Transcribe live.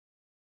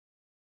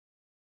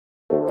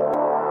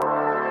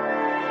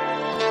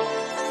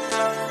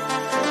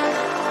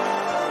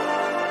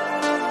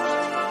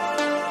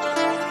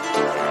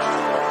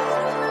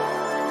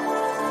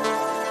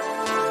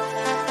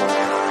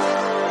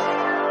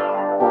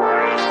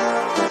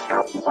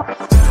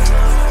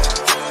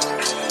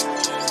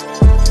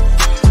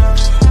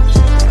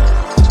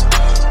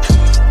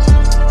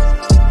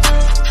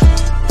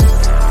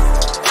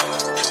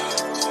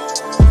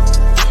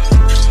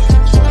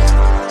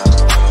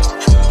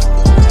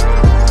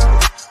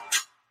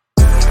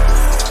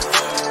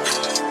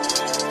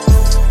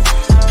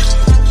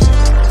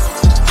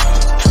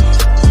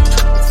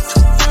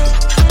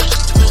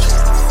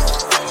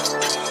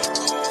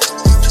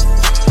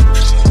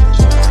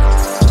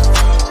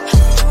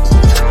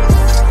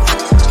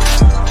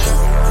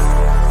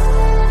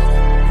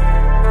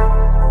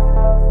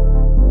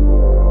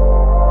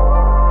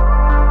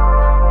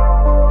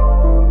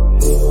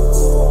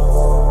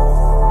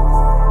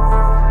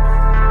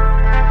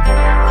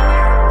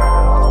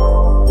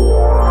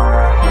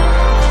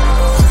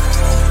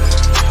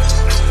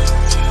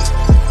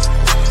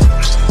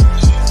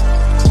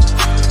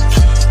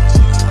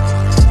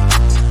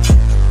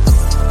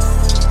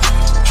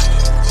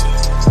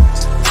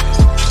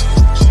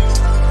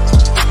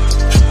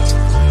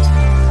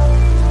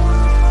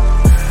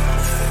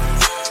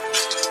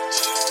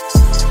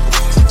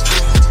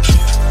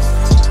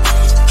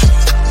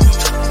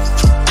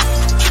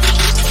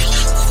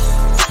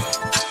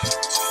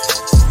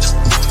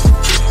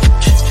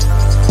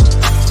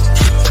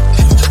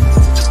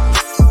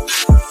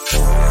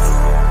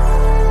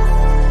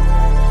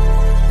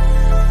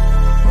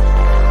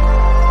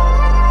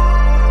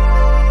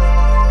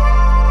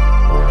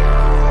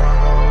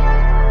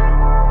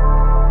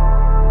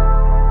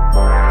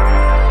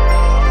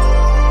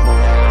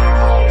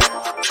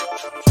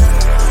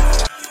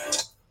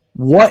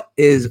What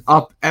is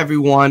up,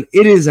 everyone?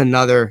 It is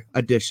another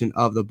edition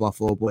of the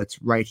Buffalo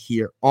Blitz right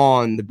here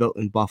on the Built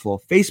in Buffalo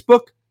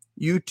Facebook,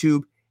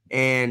 YouTube,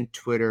 and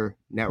Twitter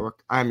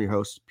network. I'm your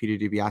host,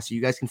 Peter DiBiase. You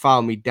guys can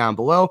follow me down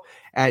below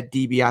at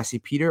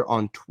DiBiasePeter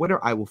on Twitter.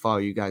 I will follow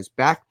you guys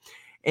back.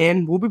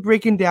 And we'll be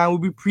breaking down, we'll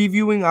be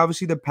previewing,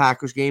 obviously, the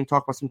Packers game,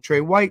 talk about some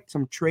Trey White,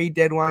 some trade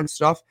deadline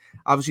stuff.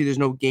 Obviously, there's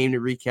no game to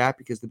recap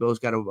because the Bills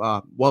got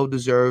a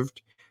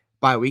well-deserved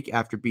bye week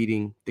after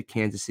beating the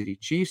Kansas City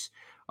Chiefs.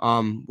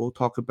 We'll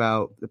talk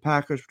about the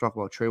Packers. We'll talk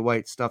about Trey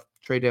White stuff,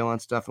 trade deadline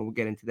stuff, and we'll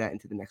get into that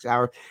into the next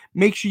hour.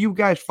 Make sure you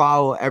guys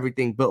follow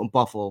everything Built in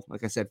Buffalo.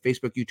 Like I said,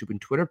 Facebook, YouTube,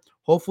 and Twitter.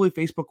 Hopefully,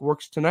 Facebook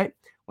works tonight.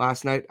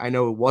 Last night, I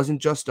know it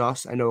wasn't just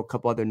us. I know a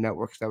couple other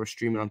networks that were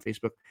streaming on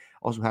Facebook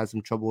also had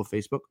some trouble with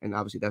Facebook, and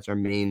obviously that's our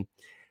main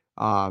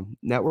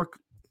network.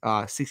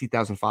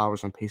 60,000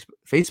 followers on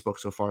Facebook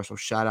so far, so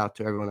shout out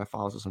to everyone that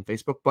follows us on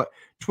Facebook. But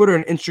Twitter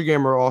and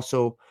Instagram are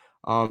also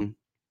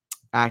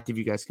active.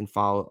 You guys can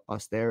follow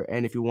us there.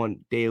 And if you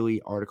want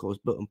daily articles,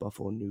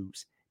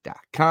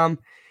 builtinbuffalonews.com.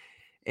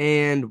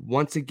 And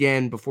once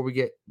again, before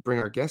we bring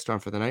our guest on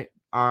for the night,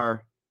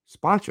 our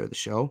sponsor of the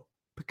show,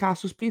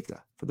 Picasso's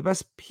Pizza. For the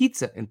best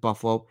pizza in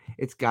Buffalo,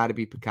 it's got to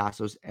be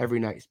Picasso's.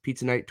 Every night is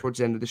pizza night. Towards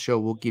the end of the show,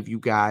 we'll give you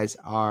guys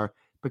our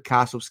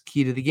Picasso's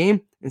key to the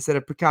game instead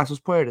of Picasso's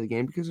player to the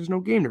game because there's no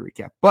game to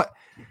recap. But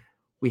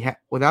you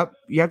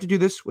have to do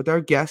this with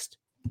our guest,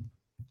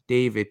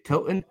 David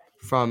Tilton,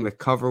 from the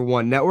Cover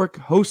One Network,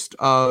 host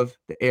of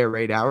the Air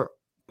Raid Hour,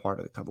 part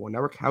of the Cover One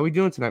Network. How are we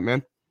doing tonight,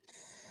 man?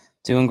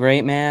 Doing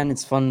great, man.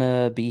 It's fun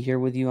to be here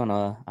with you on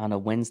a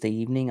Wednesday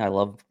evening. I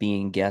love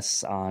being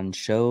guests on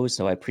shows,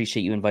 so I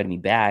appreciate you inviting me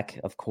back,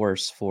 of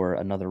course, for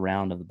another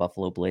round of the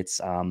Buffalo Blitz.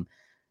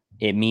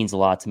 It means a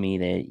lot to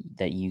me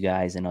that you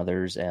guys and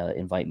others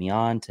invite me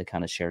on to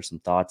kind of share some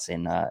thoughts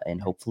and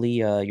hopefully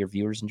your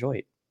viewers enjoy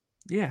it.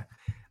 Yeah.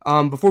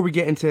 Before we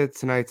get into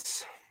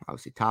tonight's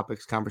obviously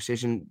topics,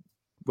 conversation,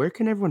 where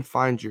can everyone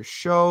find your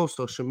show,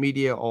 social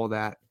media, all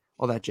that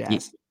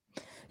jazz?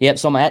 Yep.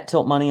 So I'm at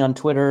Tilt Money on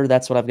Twitter.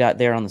 That's what I've got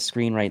there on the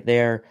screen right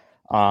there.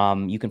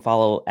 You can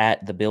follow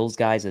at the Bills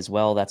Guys as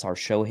well. That's our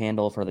show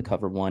handle for the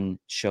Cover One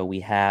show we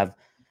have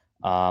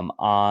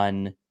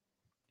on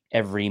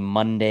every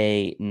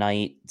Monday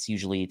night.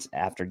 It's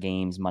after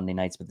games, Monday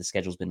nights, but the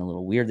schedule's been a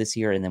little weird this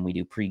year. And then we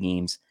do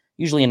pre-games,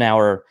 usually an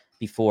hour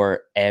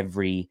before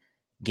every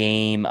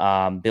game.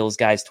 Bills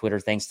Guys Twitter,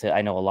 thanks to,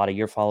 I know a lot of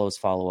your followers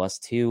follow us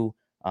too.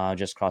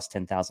 Just crossed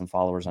 10,000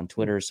 followers on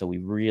Twitter. So we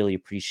really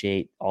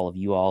appreciate all of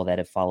you all that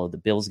have followed the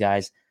Bills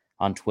Guys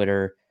on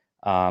Twitter.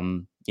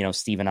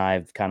 Steve and I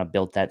have kind of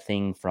built that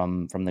thing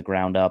from the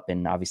ground up,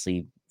 and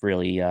obviously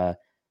really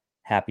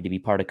happy to be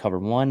part of Cover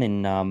One.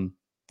 And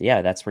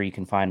that's where you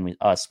can find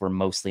us. We're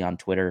mostly on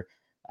Twitter,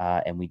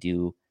 and we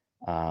do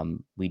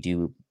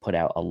put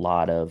out a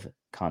lot of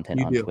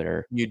content on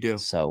Twitter. You do.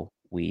 So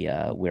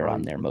we're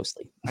on there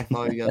mostly. I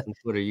follow you guys on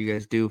Twitter. You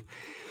guys do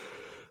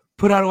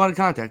put out a lot of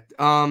content.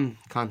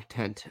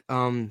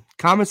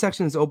 Comment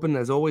section is open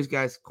as always,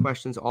 guys.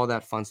 Questions, all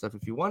that fun stuff.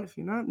 If you want, if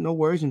you're not, no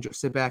worries. And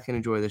just sit back and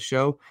enjoy the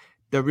show.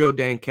 The real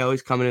Dan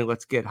Kelly's coming in.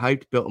 Let's get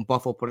hyped. Built in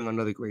Buffalo putting on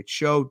another great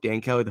show. Dan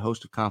Kelly, the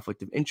host of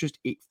Conflict of Interest,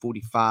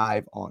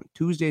 8:45 on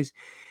Tuesdays.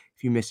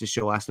 If you missed his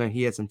show last night,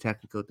 he had some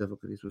technical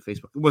difficulties with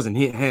Facebook. It wasn't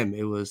him.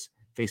 It was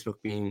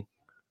Facebook being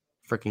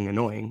freaking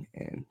annoying.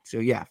 And so,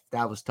 yeah,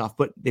 that was tough.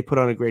 But they put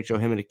on a great show,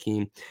 him and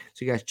Akeem.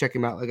 So you guys check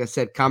him out. Like I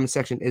said, comment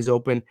section is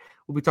open.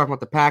 We'll be talking about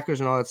the Packers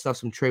and all that stuff,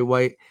 some Trey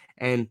White.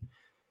 And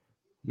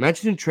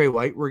mentioning Trey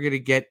White, we're going to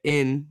get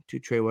into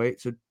Trey White.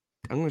 So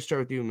I'm going to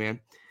start with you, man.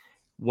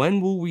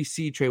 When will we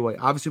see Trey White?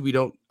 Obviously,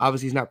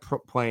 he's not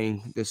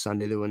playing this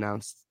Sunday. They will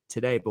announce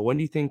today. But when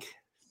do you think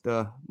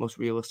the most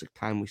realistic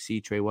time we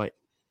see Trey White?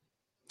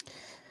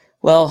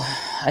 Well,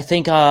 I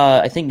think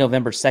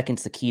November 2nd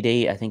is the key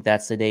date. I think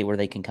that's the date where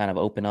they can kind of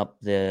open up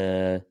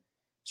the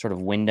sort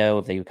of window,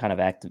 if they kind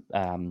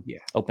of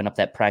open up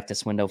that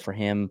practice window for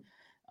him.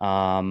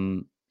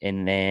 And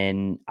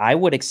then I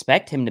would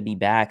expect him to be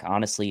back,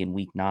 honestly, in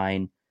week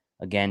 9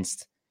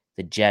 against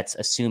the Jets,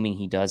 assuming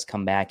he does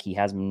come back. He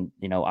has been,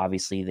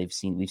 obviously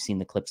we've seen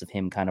the clips of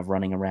him kind of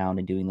running around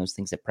and doing those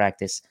things at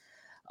practice.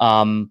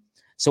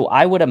 So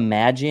I would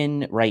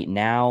imagine right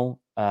now,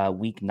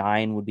 week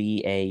 9 would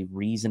be a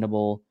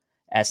reasonable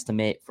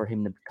estimate for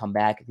him to come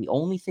back. The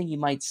only thing you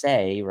might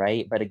say,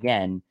 right? But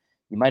again,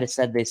 you might have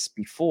said this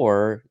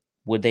before.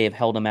 Would they have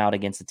held him out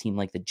against a team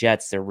like the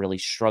Jets? They're really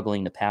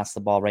struggling to pass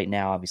the ball right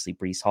now. Obviously,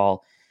 Breece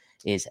Hall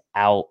is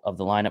out of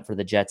the lineup for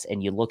the Jets.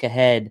 And you look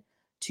ahead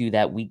to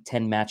that week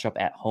 10 matchup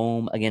at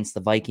home against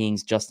the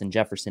Vikings. Justin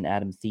Jefferson,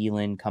 Adam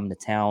Thielen come to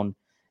town.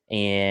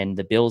 And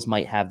the Bills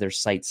might have their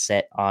sights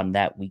set on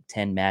that week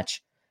 10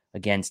 match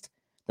against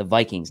the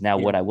Vikings. Now,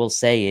 what I will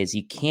say is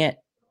you can't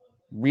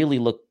really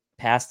look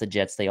past the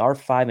Jets. They are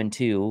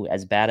 5-2,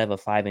 as bad of a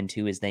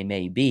 5-2 as they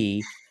may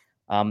be.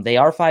 They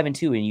are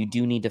 5-2, and you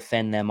do need to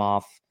fend them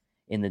off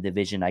in the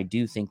division. I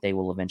do think they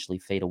will eventually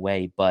fade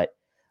away, but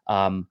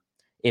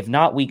if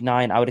not week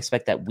 9, I would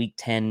expect that week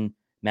 10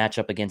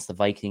 matchup against the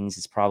Vikings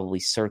is probably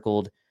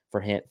circled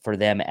for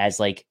them as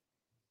like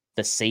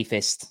the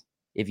safest,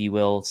 if you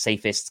will,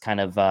 safest kind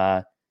of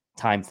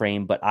time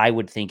frame. But I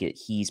would think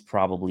he's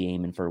probably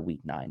aiming for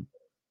week 9.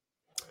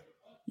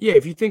 Yeah,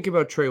 if you think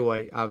about Trey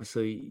White,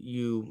 obviously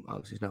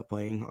he's not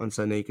playing on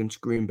Sunday against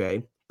Green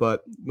Bay,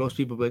 but most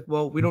people be like,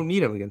 well, we don't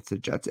need him against the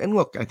Jets. And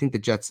look, I think the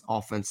Jets'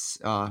 offense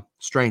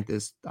strength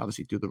is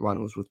obviously through the run.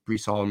 It was with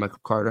Breece Hall and Michael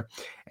Carter,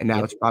 and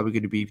now it's probably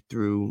going to be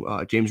through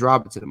James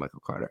Robinson and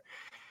Michael Carter.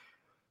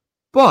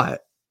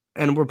 But,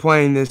 and we're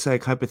playing this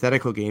like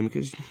hypothetical game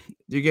because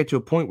you get to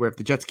a point where if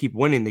the Jets keep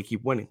winning, they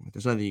keep winning.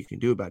 There's nothing you can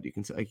do about it. You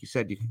can, like you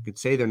said, you could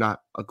say they're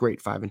not a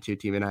great 5-2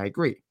 team, and I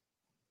agree.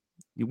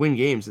 You win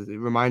games. It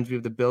reminds me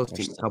of the Bills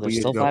team a couple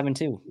years ago.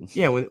 Still 5-2.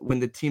 Yeah, when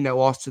the team that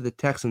lost to the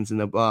Texans in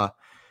the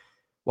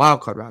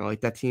wild card round,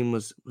 like that team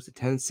was it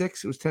 10-6?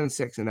 It was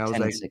 10-6, and that was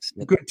like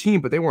a good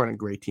team, but they weren't a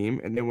great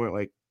team, and they weren't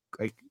like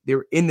they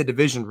were in the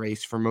division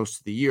race for most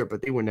of the year,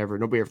 but they were never.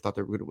 Nobody ever thought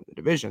they were going to win the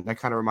division. That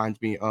kind of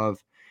reminds me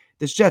of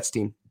this Jets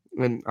team,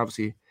 and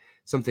obviously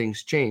some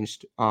things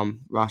changed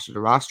roster to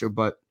roster,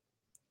 but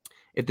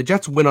if the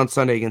Jets win on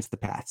Sunday against the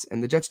Pats,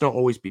 and the Jets don't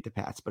always beat the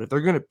Pats, but if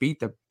they're going to beat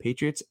the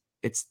Patriots,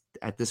 it's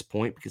at this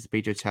point because the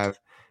Patriots have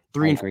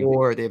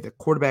 3-4. They have the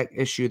quarterback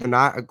issue. They're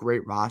not a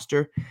great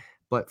roster,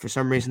 but for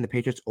some reason the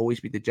Patriots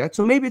always beat the Jets.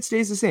 So maybe it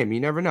stays the same. You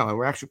never know. And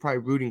we're actually probably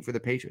rooting for the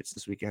Patriots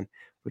this weekend,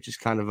 which is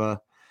kind of a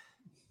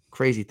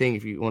crazy thing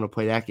if you want to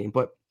play that game.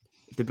 But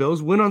if the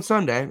Bills win on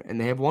Sunday and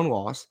they have 1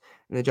 loss,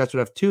 and the Jets would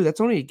have 2,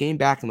 that's only a game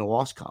back in the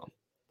loss column.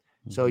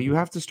 Mm-hmm. So you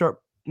have to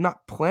start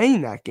not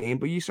playing that game,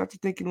 but you start to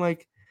thinking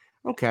like,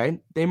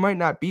 okay, they might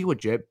not be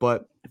legit,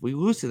 but if we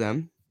lose to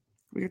them,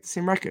 we get the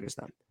same record as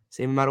them.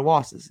 Same amount of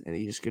losses, and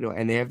you just go,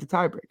 and they have the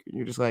tiebreaker.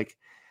 You're just like,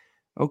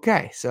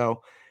 okay,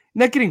 so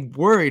not getting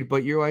worried,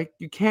 but you're like,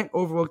 you can't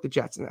overlook the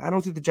Jets. And I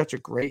don't think the Jets are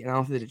great, and I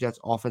don't think the Jets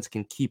offense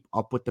can keep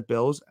up with the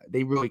Bills.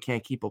 They really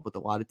can't keep up with a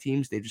lot of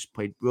teams. They just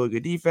played really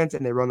good defense,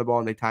 and they run the ball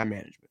and they time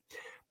management.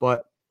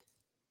 But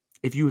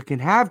if you can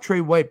have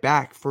Trey White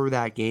back for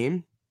that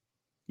game,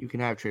 you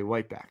can have Trey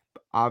White back.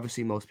 But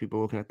obviously, most people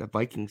are looking at the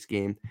Vikings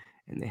game,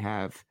 and they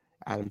have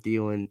Adam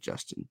Thielen,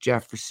 Justin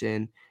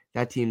Jefferson.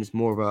 That team is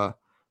more of a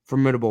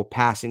formidable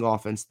passing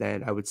offense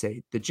than I would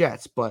say the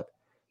Jets, but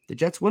the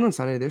Jets win on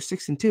Sunday. They're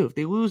 6-2. If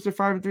they lose, they're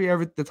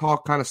 5-3. The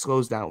talk kind of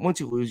slows down. Once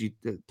you lose,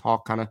 the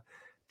talk kind of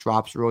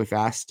drops really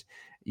fast.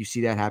 You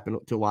see that happen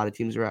to a lot of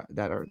teams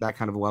that are that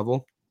kind of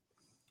level.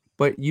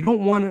 But you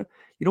don't want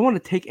to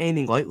take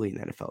anything lightly in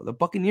the NFL. The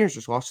Buccaneers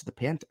just lost to the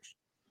Panthers.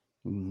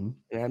 Mm-hmm.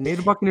 And maybe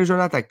the Buccaneers are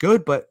not that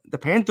good, but the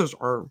Panthers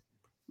are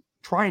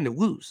trying to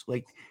lose.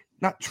 Like,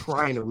 not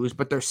trying to lose,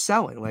 but they're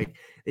selling. Like,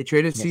 they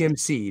traded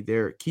CMC.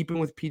 They're keeping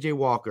with PJ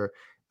Walker.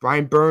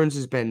 Brian Burns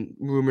has been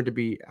rumored to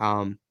be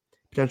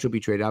potentially be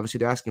traded. Obviously,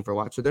 they're asking for a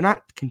lot. So they're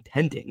not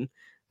contending.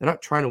 They're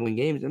not trying to win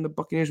games. And the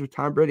Buccaneers with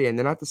Tom Brady, and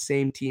they're not the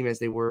same team as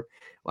they were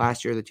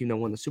last year, the team that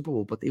won the Super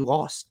Bowl, but they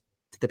lost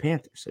to the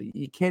Panthers. So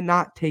you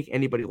cannot take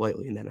anybody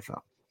lightly in the NFL.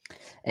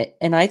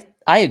 And I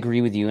agree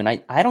with you. And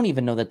I don't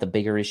even know that the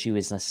bigger issue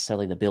is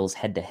necessarily the Bills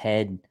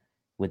head-to-head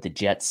with the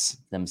Jets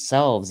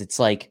themselves. It's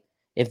like,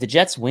 if the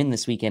Jets win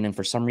this weekend and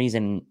for some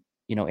reason,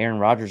 Aaron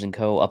Rodgers and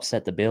co.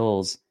 upset the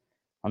Bills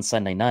on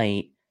Sunday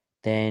night,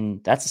 then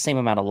that's the same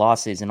amount of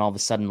losses. And all of a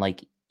sudden,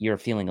 like, you're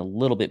feeling a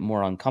little bit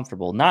more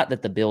uncomfortable. Not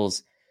that the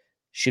Bills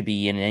should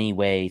be in any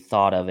way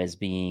thought of as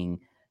being,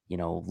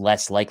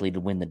 less likely to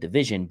win the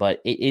division, but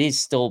it is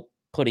still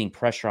putting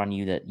pressure on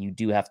you that you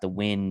do have to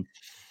win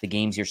the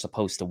games you're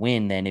supposed to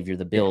win than if you're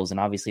the Yeah. Bills. And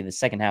obviously the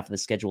second half of the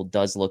schedule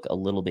does look a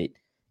little bit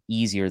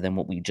easier than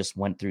what we just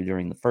went through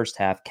during the first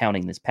half,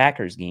 counting this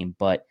Packers game.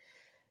 But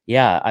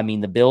yeah, I mean,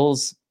 the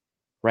Bills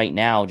right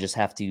now just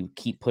have to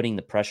keep putting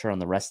the pressure on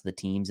the rest of the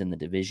teams in the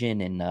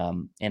division.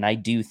 And I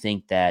do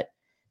think that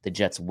the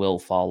Jets will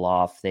fall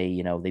off.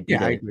 They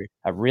beat I agree.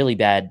 a really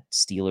bad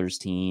Steelers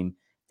team.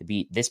 They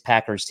beat this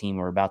Packers team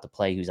we're about to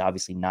play, who's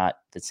obviously not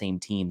the same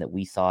team that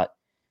we thought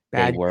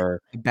they were.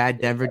 Bad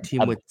Denver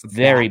team A with a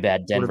very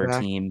bad Denver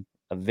quarterback. team,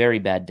 a very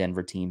bad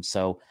Denver team.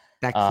 So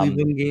That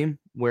Cleveland game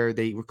where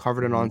they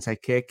recovered an Mhm.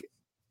 onside kick,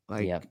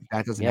 like Yep.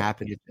 that doesn't Yep.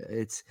 happen.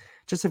 It's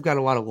just have got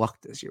a lot of luck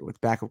this year with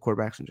backup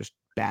quarterbacks and just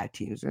bad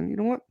teams. And you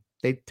know what?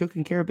 They took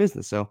care of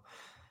business. So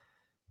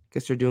I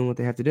guess they're doing what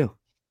they have to do.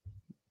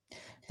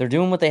 They're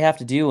doing what they have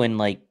to do, and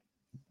like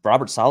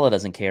Robert Saleh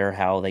doesn't care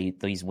how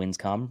these wins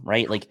come,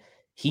 right? Like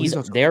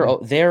they're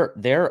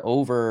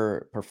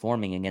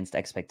overperforming against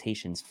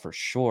expectations for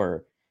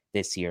sure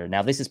this year.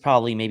 Now, this is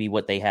probably maybe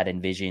what they had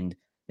envisioned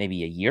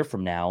maybe a year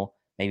from now,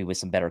 maybe with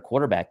some better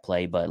quarterback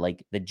play, but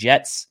like the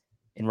Jets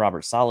in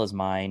Robert Saleh's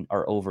mind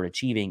are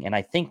overachieving, and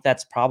I think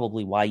that's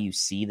probably why you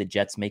see the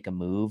Jets make a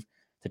move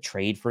to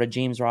trade for a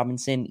James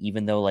Robinson,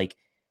 even though like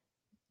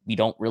we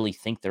don't really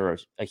think they're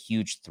a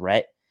huge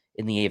threat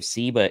in the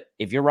AFC. But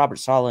if you're Robert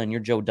Saleh and you're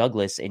Joe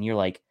Douglas and you're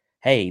like,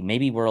 hey,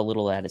 maybe we're a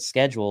little out of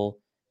schedule,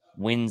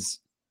 wins,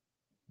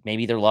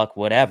 maybe their luck,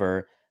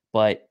 whatever,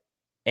 but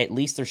at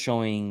least they're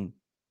showing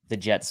the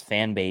Jets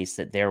fan base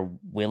that they're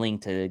willing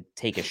to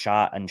take a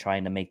shot on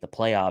trying to make the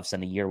playoffs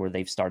in a year where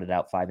they've started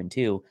out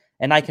 5-2.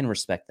 And I can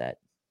respect that.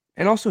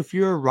 And also, if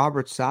you're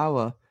Robert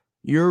Saleh,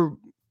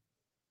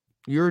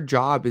 your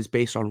job is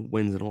based on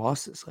wins and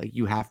losses. Like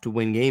you have to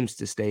win games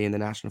to stay in the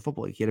National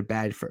Football League. He had a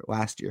bad for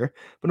last year,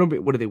 but nobody.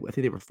 What did they? I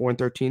think they were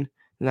 4-13,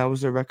 and that was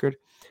their record.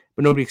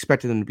 But nobody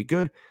expected them to be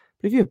good.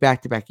 But if you have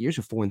back-to-back years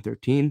of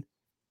 4-13,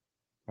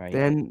 Right.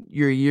 then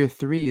your year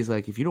 3 is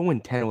like if you don't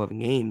win 10, 11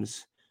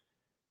 games,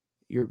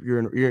 you're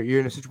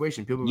in a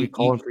situation. People will be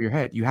calling for your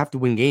head. You have to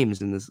win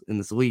games in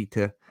this league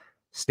to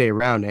stay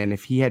around. And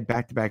if he had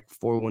back-to-back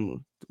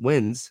 4-1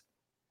 wins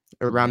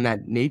around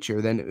that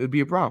nature, then it would be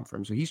a problem for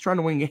him. So he's trying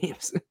to win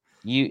games.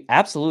 You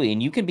absolutely,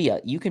 and you can be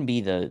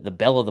the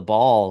belle of the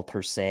ball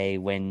per se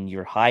when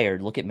you're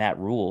hired. Look at Matt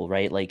Rule,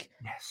 right? Like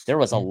there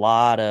was a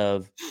lot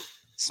of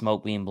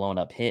smoke being blown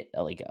up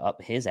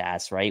up his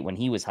ass, right? When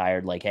he was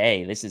hired, like,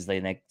 hey, this is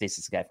the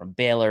guy from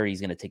Baylor. He's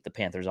going to take the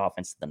Panthers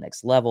offense to the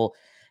next level.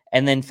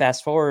 And then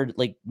fast forward,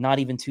 like not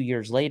even 2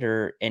 years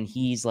later, and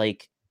he's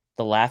like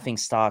the laughing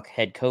stock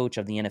head coach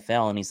of the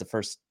NFL, and he's the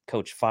first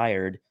coach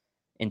fired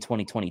in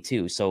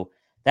 2022. So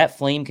that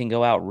flame can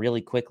go out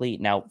really quickly.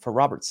 Now, for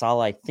Robert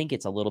Saleh, I think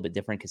it's a little bit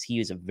different because he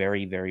was a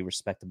very, very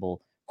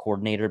respectable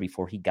coordinator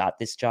before he got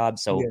this job.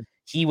 So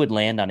he would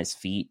land on his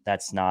feet.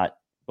 That's not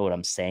what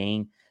I'm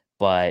saying.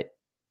 But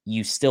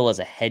you still, as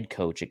a head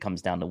coach, it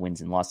comes down to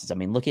wins and losses. I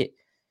mean, look at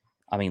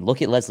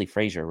Leslie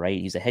Frazier, right?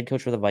 He's a head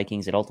coach for the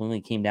Vikings. It ultimately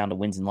came down to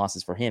wins and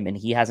losses for him, and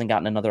he hasn't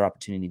gotten another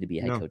opportunity to be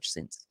a head coach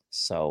since.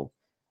 So,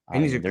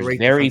 and he's a there's great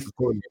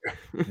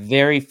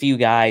very few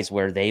guys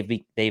where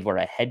they were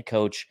a head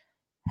coach,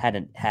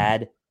 hadn't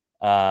had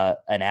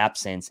an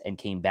absence and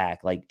came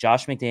back. Like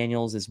Josh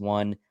McDaniels is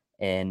one,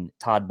 and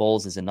Todd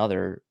Bowles is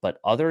another. But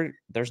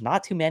there's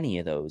not too many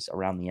of those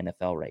around the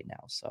NFL right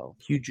now. So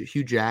Hugh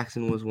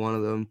Jackson was one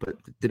of them, but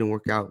it didn't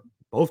work out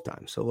both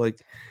times. So like,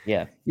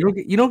 yeah,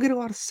 you don't get a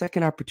lot of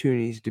second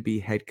opportunities to be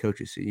head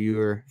coaches. So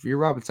if you're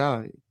Robert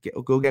Saleh,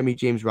 go get me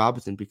James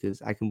Robinson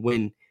because I can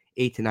win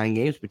 8 to 9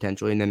 games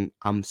potentially, and then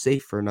I'm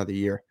safe for another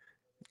year.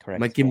 Correct.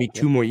 Might give me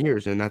 2 more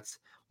years, and that's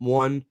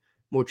one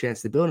more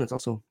chance to build. And it's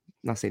also I'm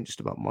not saying just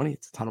about money;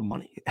 it's a ton of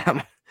money.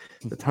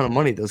 It's a ton of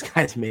money those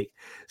guys make.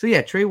 So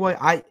yeah, Trey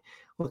White.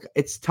 Look,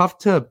 it's tough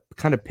to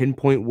kind of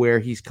pinpoint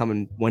when he's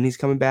coming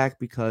back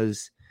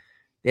because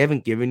they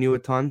haven't given you a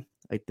ton.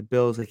 Like the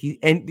Bills,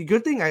 and the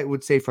good thing I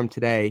would say from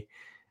today,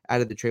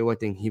 out of the Trey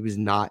White thing, he was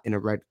not in a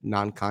red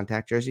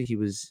non-contact jersey. He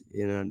was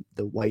in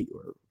the white,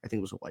 or I think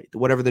it was a white,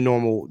 whatever the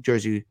normal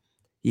jersey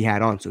he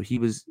had on. So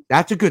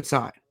that's a good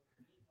sign.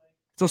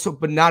 It's also,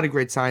 but not a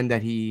great sign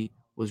that he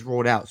was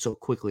rolled out so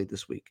quickly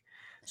this week.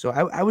 So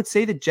I would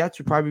say the Jets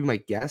would probably be my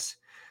guess,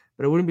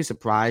 but I wouldn't be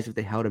surprised if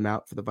they held him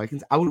out for the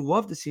Vikings. I would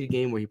love to see a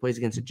game where he plays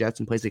against the Jets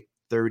and plays like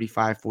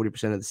 35,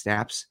 40% of the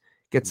snaps,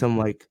 get some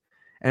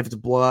and if it's a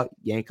blowout,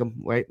 yank him,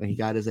 right? Like he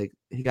got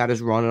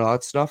his run and all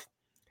that stuff.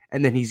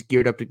 And then he's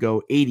geared up to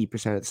go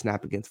 80% of the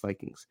snap against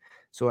Vikings.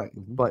 So,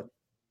 but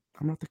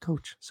I'm not the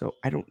coach. So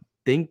I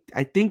think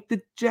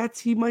the Jets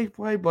he might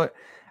play, but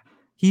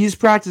he is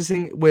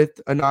practicing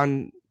with a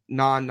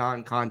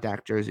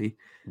non-contact jersey.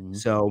 Mm-hmm.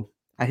 So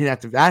I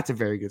think that's a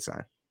very good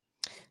sign.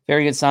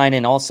 Very good sign.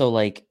 And also,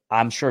 like,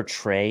 I'm sure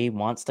Trey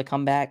wants to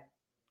come back.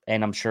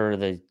 And I'm sure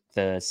the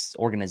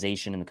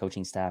organization and the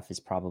coaching staff is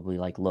probably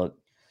like, look,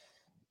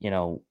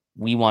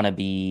 we want to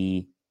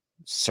be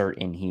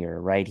certain here,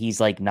 right? He's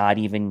like not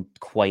even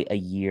quite a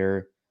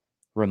year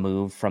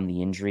removed from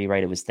the injury,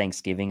 right? It was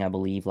Thanksgiving, I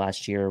believe,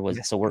 last year.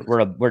 Yes. So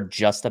we're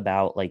just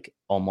about like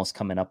almost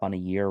coming up on a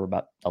year. We're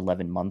about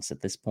 11 months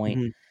at this point.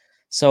 Mm-hmm.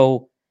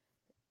 So,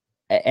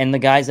 and the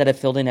guys that have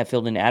filled in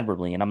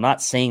admirably. And I'm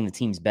not saying the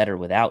team's better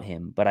without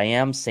him, but I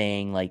am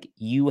saying like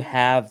you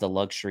have the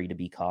luxury to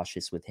be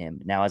cautious with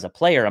him. Now, as a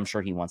player, I'm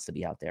sure he wants to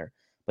be out there,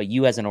 but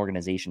you as an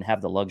organization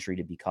have the luxury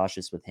to be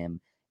cautious with him.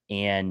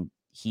 And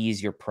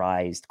he's your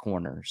prized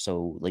corner.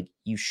 So like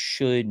you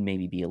should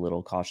maybe be a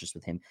little cautious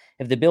with him.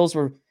 If the Bills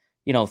were,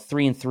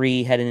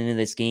 3-3 heading into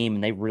this game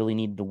and they really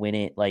needed to win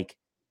it, like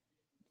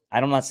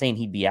I'm not saying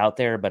he'd be out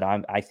there, but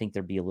I think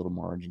there'd be a little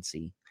more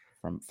urgency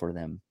for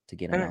them to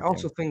get him And I out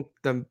also there. think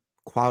the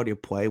quality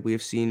of play we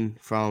have seen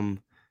from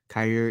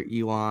Kyer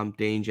Elam,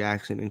 Dane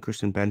Jackson, and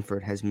Christian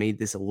Benford has made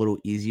this a little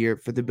easier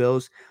for the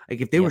Bills.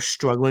 Like if they were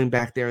struggling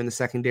back there in the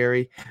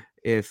secondary,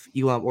 if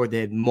Elam or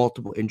they had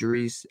multiple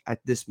injuries at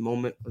this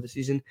moment of the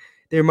season,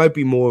 there might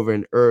be more of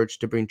an urge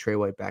to bring Trey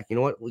White back. You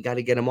know what? We got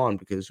to get him on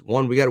because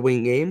one, we got to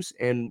win games,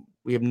 and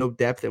we have no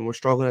depth, and we're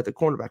struggling at the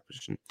cornerback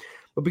position.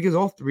 But because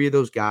all three of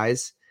those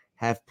guys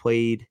have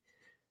played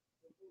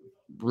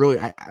really,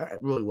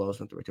 really well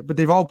is not the right term, but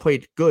they've all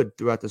played good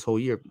throughout this whole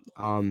year.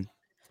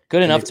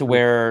 Good enough to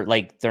where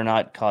like they're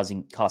not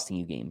costing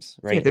you games,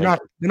 right? Yeah,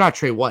 they're not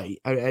Trey White.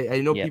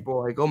 I know Yeah. people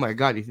are like, oh my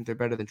god, you think they're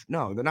better than?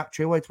 No, they're not.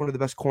 Trey White's one of the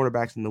best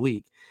cornerbacks in the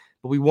league,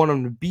 but we want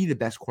him to be the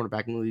best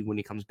cornerback in the league when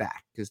he comes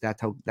back because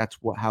that's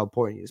how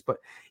important he is. But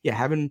yeah,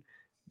 having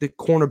the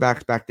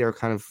cornerbacks back there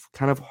kind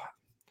of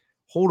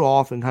hold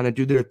off and kind of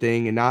do their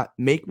thing and not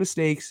make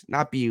mistakes,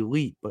 not be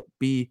elite, but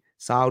be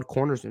solid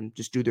corners and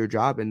just do their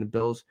job. And the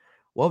Bills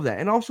love that.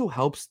 And also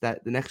helps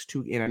that the next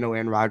two, and I know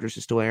Aaron Rodgers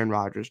is still Aaron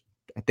Rodgers,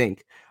 I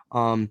think,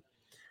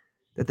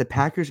 that the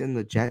Packers and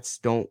the Jets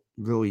don't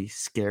really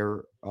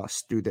scare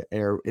us through the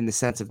air in the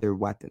sense of their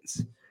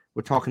weapons.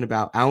 We're talking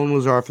about Alan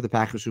Lazard for the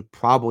Packers, who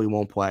probably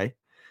won't play.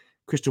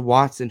 Christian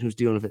Watson, who's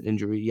dealing with an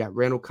injury. You got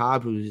Randall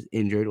Cobb, who's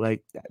injured.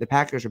 Like the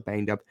Packers are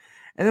banged up.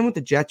 And then with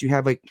the Jets, you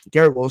have like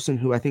Garrett Wilson,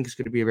 who I think is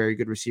going to be a very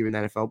good receiver in the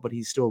NFL, but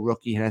he's still a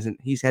rookie and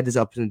he's had his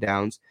ups and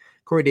downs.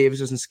 Corey Davis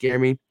doesn't scare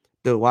me.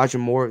 The Elijah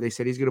Moore, they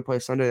said he's going to play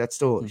Sunday. That's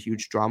still a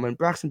huge drama. And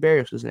Braxton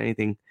Berrios isn't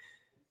anything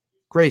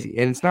crazy.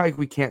 And it's not like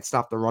we can't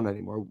stop the run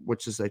anymore,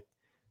 which is like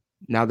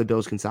now the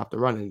Bills can stop the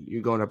run. And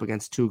you're going up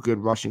against two good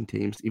rushing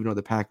teams, even though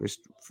the Packers,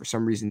 for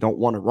some reason, don't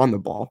want to run the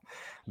ball.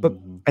 But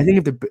I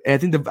think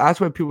that's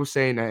why people are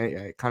saying,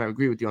 I kind of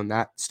agree with you on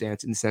that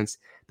stance in the sense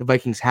the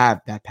Vikings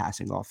have that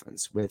passing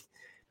offense with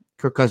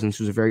Kirk Cousins,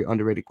 who's a very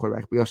underrated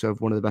quarterback. We also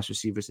have one of the best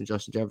receivers in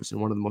Justin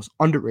Jefferson, one of the most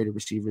underrated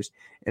receivers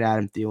in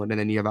Adam Thielen. And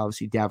then you have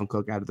obviously Dalvin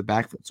Cook out of the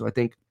backfield. So I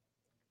think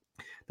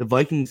the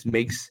Vikings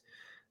makes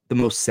the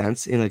most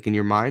sense in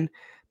your mind.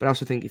 But I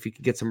also think if you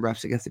could get some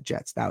reps against the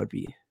Jets, I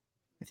think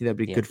that'd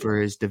be good for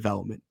his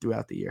development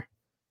throughout the year.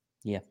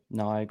 Yeah,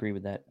 no, I agree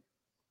with that.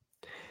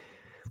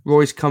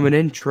 Roy's coming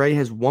in. Trey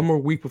has one more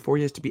week before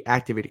he has to be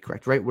activated,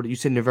 correct? Right? What you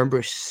said,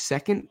 November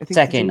 2nd? I think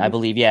 2nd, I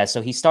believe. Yeah.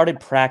 So he started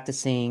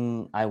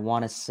practicing. I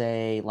want to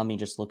say, let me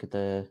just look at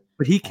the.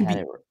 But he can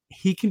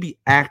be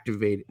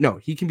activated. No,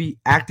 he can be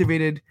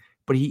activated,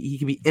 but he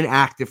can be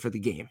inactive for the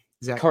game.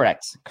 Is that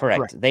correct?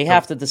 Correct. They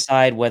have to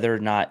decide whether or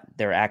not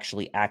they're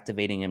actually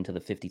activating him to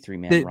the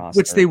 53-man roster,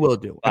 which they will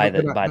do by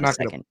the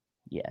 2nd.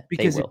 Yeah,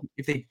 because they will.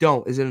 If they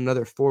don't, is it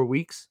another 4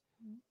 weeks?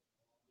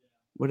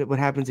 What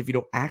happens if you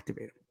don't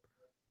activate him?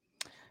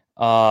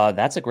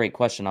 That's a great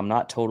question. I'm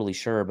not totally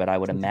sure, but I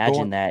would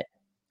imagine that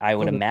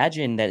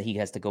he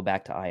has to go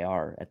back to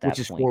IR at that point. Which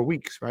is 4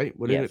 weeks, right?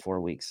 4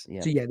 weeks.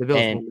 Yeah. So yeah, the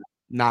Bills are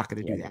not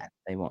going to do that.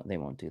 They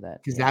won't do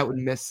that because that would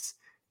miss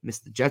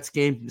the Jets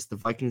game, miss the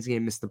Vikings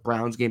game, miss the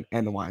Browns game,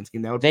 and the Lions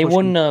game. That would they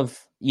wouldn't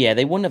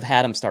have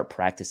had him start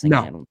practicing.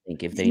 No. I don't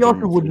think if they he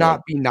also would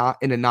not be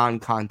in a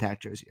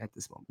non-contact jersey at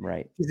this moment,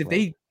 right? Because if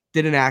they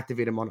didn't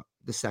activate him on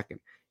the 2nd,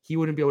 he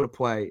wouldn't be able to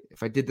play.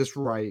 If I did this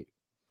right,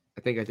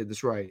 I think I did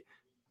this right.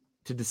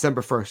 To December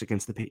 1st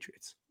against the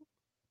Patriots.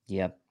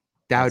 Yep.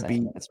 That's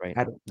right.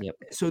 Yep.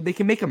 So they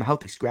can make him a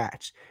healthy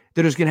scratch.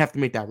 They're just gonna have to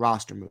make that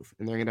roster move,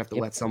 and they're gonna have to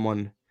let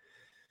someone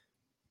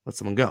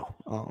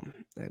go.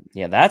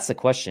 That's the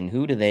question.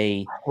 Who do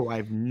they? Oh, I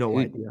have no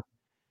idea.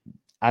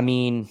 I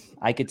mean,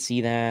 I could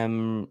see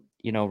them,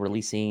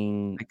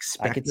 releasing.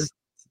 I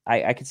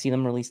could see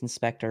them releasing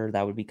Spector.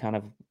 That would be kind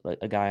of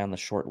a guy on the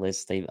short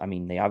list. They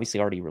obviously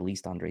already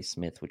released Andre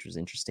Smith, which was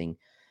interesting.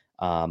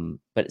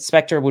 But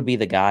Spector would be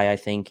the guy, I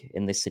think,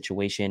 in this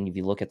situation. If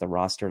you look at the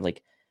roster,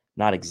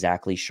 not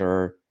exactly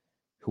sure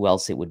who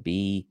else it would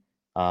be.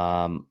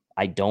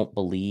 I don't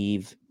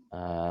believe.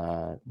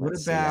 What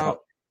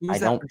about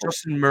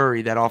Justin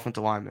Murray, that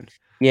offensive lineman?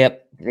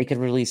 Yep, they could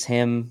release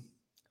him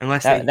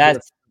unless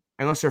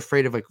they're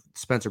afraid of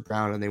Spencer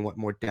Brown and they want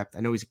more depth. I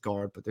know he's a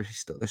guard, but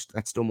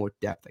that's still more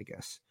depth, I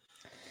guess.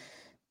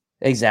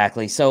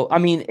 Exactly. So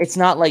it's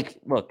not like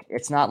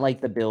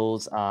the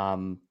Bills.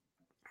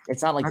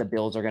 It's not like the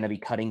Bills are going to be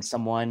cutting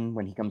someone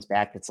when he comes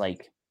back. That's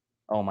like,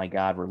 oh my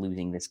God, we're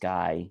losing this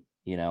guy.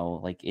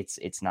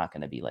 It's not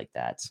going to be like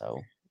that. So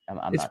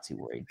I'm not too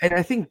worried. And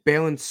I think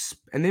Balin,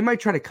 and they might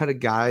try to cut a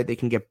guy they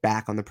can get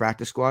back on the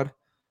practice squad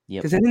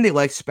Yep, because I think they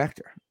like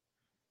Spector.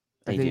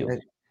 they do.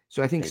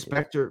 So I think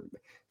They do.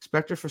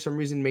 Spector for some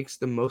reason makes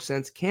the most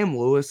sense. Cam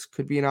Lewis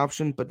could be an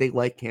option, but they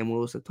like Cam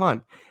Lewis a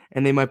ton,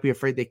 and they might be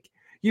afraid they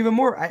even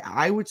more.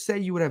 I would say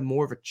you would have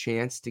more of a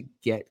chance to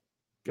get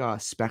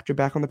Spector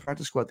back on the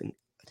practice squad than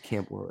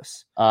Cam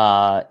Lewis.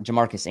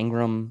 Jamarcus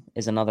Ingram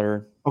is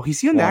another. Oh, is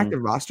he on the one.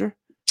 active roster?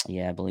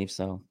 Yeah, I believe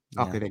so.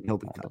 Okay, Yeah. then he'll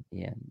be cut.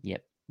 Yeah.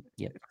 Yep.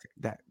 Okay,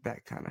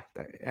 that kind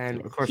of and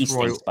Yeah. of course He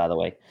Roy, stinks, by the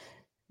way.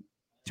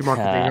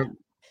 Jamarcus Ingram,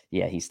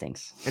 Yeah, he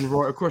stinks. and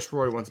Roy. Of course,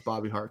 Roy wants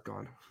Bobby Hart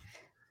gone.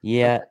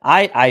 Yeah,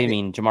 I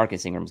mean,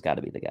 Jamarcus Ingram's got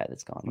to be the guy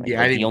that's gone, right?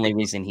 Yeah, Like, the only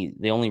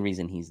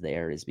reason he's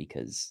there is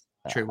because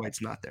Trey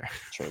White's not there.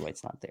 Trey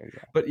White's not there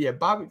yet. But yeah,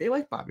 they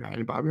like Bobby Hart,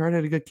 and Bobby Hart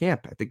had a good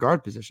camp at the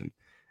guard position,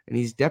 and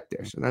he's depth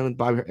there. So then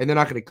and they're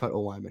not going to cut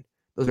O linemen;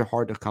 those are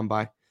hard to come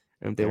by.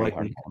 And if they Very like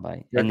hard him, to come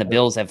by, and the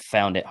Bills have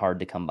found it hard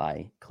to come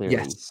by. Clearly,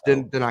 yes,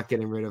 they're not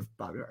getting rid of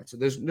Bobby Hart, so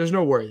there's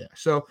no worry there.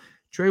 So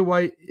Trey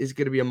White is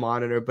going to be a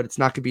monitor, but it's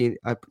not going to be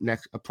a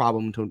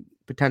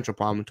potential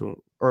problem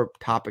or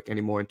topic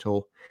anymore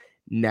until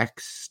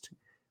next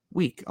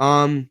week.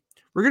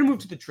 We're going to move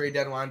to the trade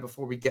deadline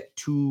before we get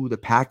to the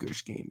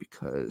Packers game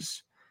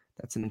because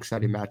that's an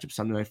exciting matchup.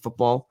 Sunday Night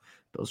Football.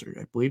 Bills are,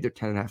 I believe, they're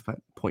 10.5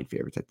 point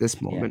favorites at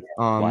this moment.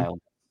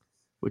 Wild.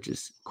 Which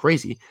is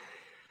crazy.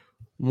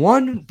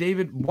 One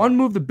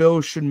move the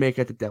Bills should make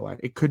at the deadline.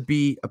 It could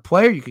be a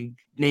player. You can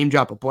name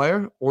drop a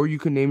player, or you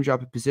can name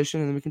drop a position,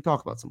 and then we can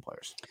talk about some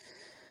players.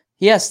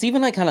 Yeah, Steve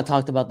and I kind of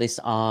talked about this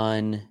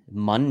on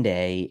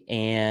Monday,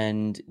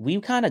 and we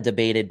kind of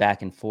debated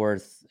back and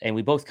forth, and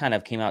we both kind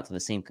of came out to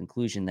the same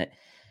conclusion that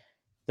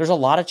there's a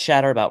lot of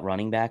chatter about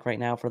running back right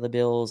now for the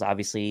Bills.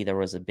 Obviously, there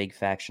was a big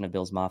faction of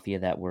Bills Mafia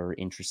that were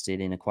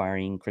interested in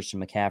acquiring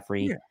Christian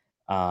McCaffrey.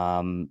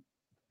 Yeah.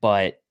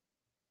 But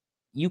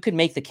you could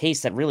make the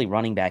case that really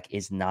running back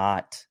is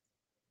not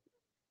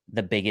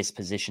the biggest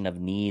position of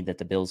need that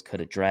the Bills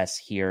could address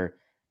here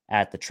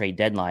at the trade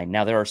deadline.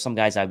 Now, there are some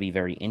guys I'd be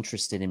very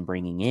interested in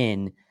bringing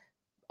in.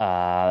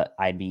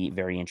 I'd be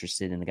very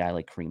interested in a guy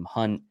like Kareem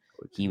Hunt.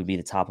 He would be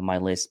the top of my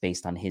list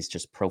based on his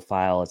just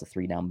profile as a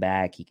 3-down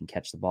back. He can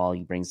catch the ball.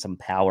 He brings some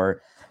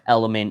power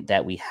element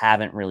that we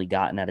haven't really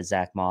gotten out of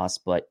Zach Moss,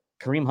 but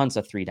Kareem Hunt's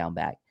a 3-down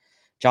back.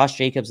 Josh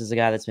Jacobs is a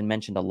guy that's been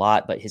mentioned a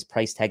lot, but his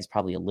price tag's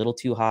probably a little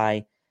too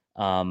high.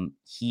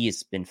 He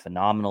has been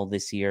phenomenal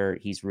this year.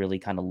 He's really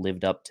kind of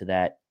lived up to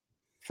that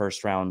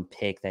first round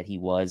pick that he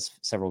was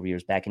several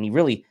years back. And he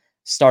really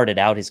started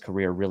out his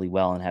career really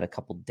well and had a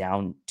couple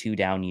two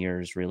down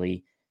years,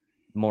 really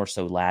more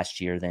so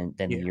last year than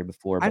the year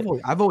before. But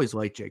I've always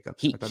liked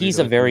Jacobs. He's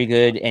a very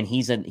good, and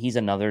he's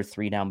another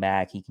 3-down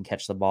back. He can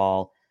catch the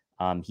ball.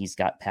 He's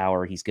got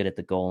power. He's good at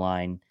the goal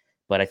line,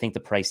 but I think the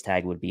price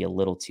tag would be a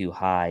little too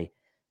high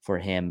for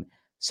him.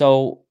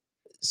 So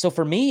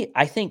for me,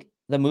 I think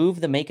the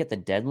move to make at the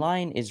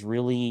deadline is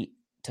really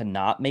to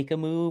not make a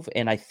move.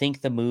 And I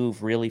think the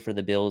move really for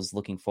the Bills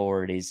looking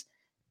forward is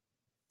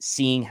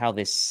seeing how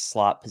this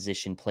slot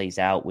position plays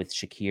out with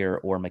Shakir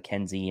or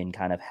McKenzie and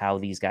kind of how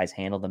these guys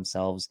handle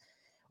themselves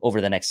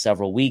over the next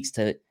several weeks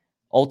to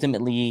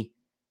ultimately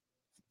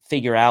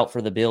figure out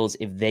for the Bills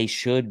if they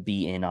should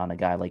be in on a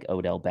guy like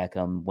Odell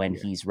Beckham when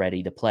he's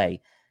ready to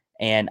play.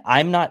 And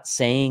I'm not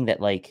saying that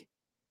like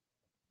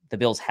the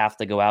Bills have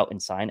to go out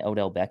and sign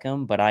Odell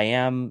Beckham, but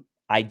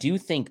I do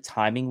think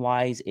timing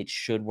wise, it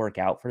should work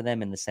out for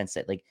them in the sense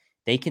that like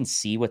they can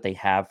see what they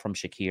have from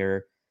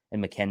Shakir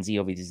and McKenzie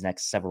over these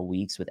next several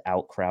weeks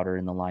without Crowder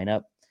in the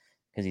lineup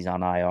because he's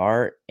on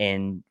IR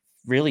and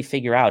really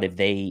figure out if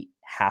they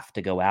have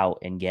to go out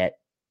and get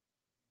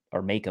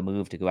or make a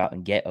move to go out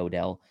and get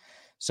Odell.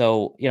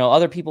 So,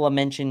 other people have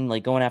mentioned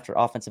like going after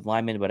offensive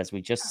linemen, but as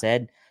we just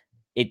said,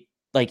 it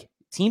like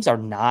teams are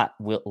not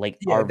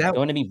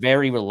going to be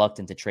very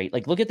reluctant to trade.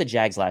 Like look at the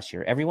Jags last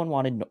year. Everyone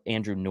wanted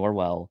Andrew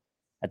Norwell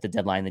at the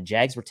deadline. The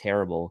Jags were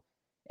terrible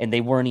and they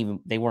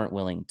weren't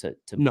willing to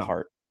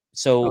part.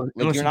 So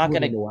like you're not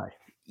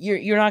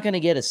going to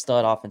get a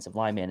stud offensive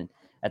lineman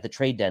at the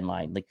trade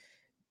deadline. Like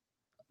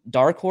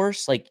dark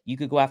horse, like you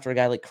could go after a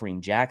guy like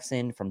Kareem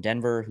Jackson from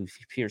Denver, who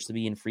appears to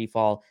be in free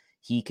fall.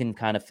 He can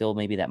kind of fill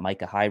maybe that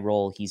Micah Hyde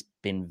role. He's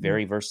been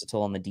very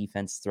versatile on the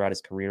defense throughout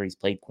his career. He's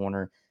played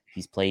corner.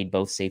 He's played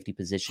both safety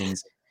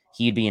positions.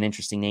 He'd be an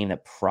interesting name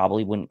that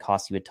probably wouldn't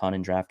cost you a ton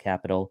in draft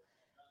capital.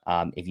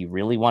 If you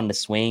really wanted to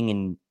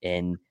swing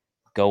and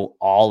go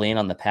all in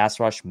on the pass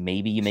rush,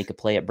 maybe you make a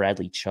play at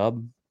Bradley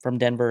Chubb from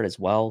Denver as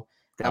well.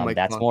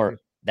 That's going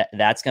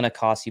to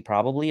cost you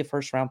probably a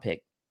first round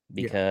pick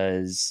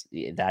because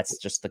that's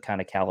just the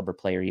kind of caliber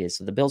player he is.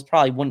 So the Bills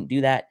probably wouldn't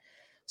do that.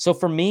 So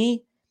for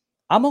me,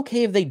 I'm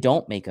okay if they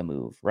don't make a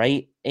move,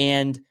 right?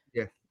 And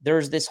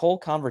there's this whole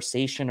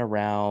conversation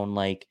around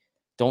like,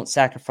 don't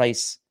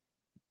sacrifice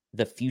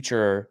the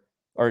future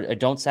or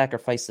don't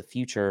sacrifice the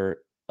future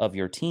of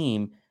your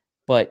team,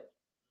 but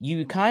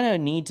you kind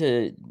of need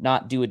to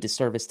not do a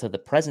disservice to the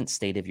present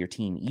state of your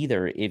team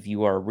either if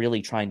you are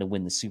really trying to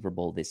win the Super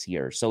Bowl this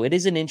year. So it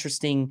is an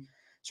interesting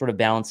sort of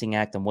balancing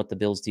act on what the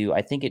Bills do.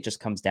 I think it just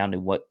comes down to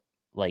what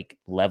like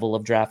level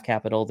of draft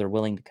capital they're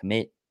willing to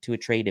commit to a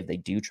trade if they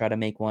do try to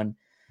make one.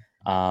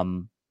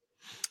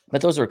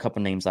 But those are a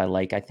couple names I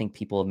like. I think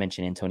people have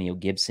mentioned Antonio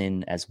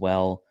Gibson as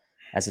well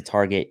as a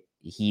target.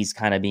 He's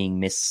kind of being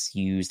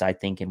misused, I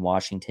think, in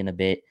Washington a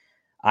bit.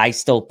 I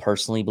still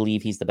personally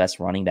believe he's the best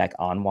running back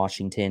on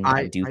Washington.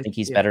 I think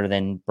he's better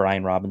than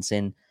Brian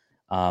Robinson.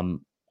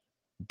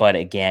 But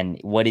again,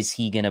 what is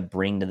he going to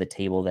bring to the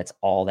table that's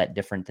all that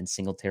different than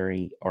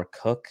Singletary or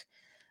Cook?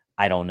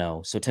 I don't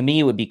know. So to me,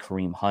 it would be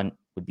Kareem Hunt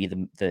would be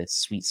the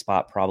sweet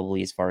spot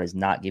probably as far as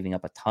not giving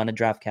up a ton of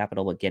draft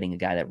capital, but getting a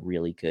guy that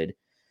really could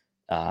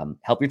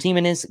help your team,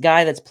 and is a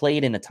guy that's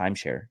played in a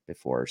timeshare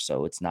before.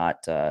 So it's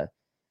not,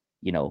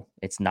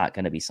 it's not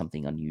going to be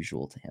something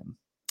unusual to him.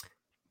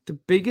 The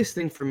biggest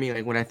thing for me,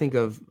 like when I think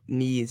of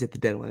needs at the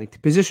deadline,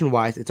 like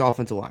position-wise, it's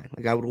offensive line.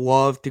 Like I would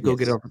love to go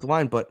get an offensive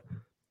line, but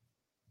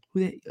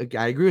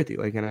I agree with you.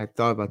 Like, and I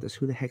thought about this.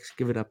 Who the heck's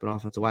giving up an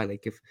offensive line?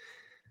 Like if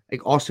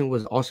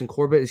Austin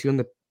Corbett, is he on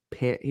the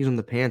he's on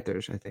the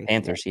Panthers, I think.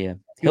 Panthers, yeah.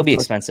 He'll be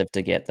expensive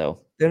to get though.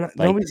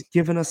 Nobody's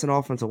giving us an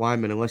offensive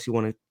lineman unless you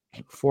want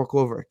to fork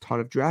over a ton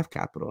of draft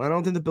capital. I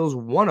don't think the Bills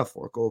want to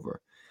fork over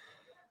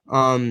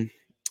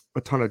a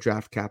ton of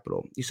draft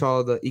capital. You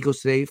saw the Eagles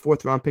today,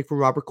 4th round pick for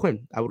Robert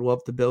Quinn. I would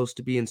love the Bills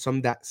to be in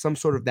some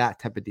sort of that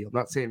type of deal. I'm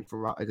not saying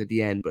for like at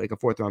the end, but like a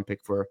 4th round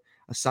pick for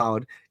a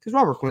solid, because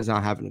Robert Quinn's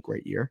not having a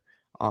great year.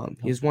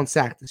 He has 1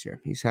 sack this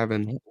year. He's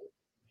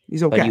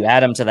okay. But you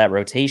add him to that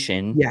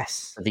rotation.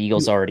 Yes. The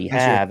Eagles already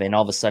have, and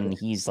all of a sudden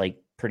he's like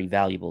pretty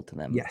valuable to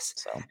them. Yes.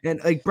 So.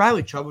 And like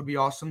Bradley Chubb would be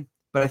awesome,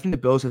 but I think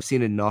the Bills have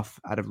seen enough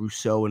out of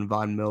Rousseau and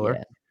Von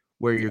Miller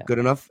where you're good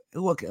enough.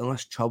 Look,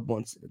 unless Chubb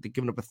wants, they're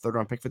giving up a 3rd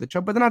round pick for the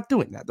Chubb, but they're not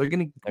doing that. They're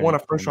going to want a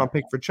 1st round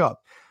pick for Chubb.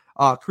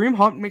 Kareem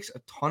Hunt makes a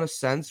ton of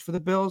sense for the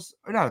Bills,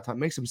 or not a ton,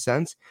 makes some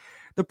sense.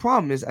 The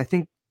problem is, I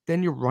think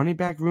then your running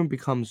back room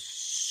becomes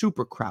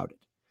super crowded.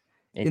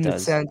 The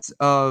sense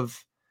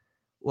of,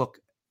 look,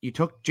 you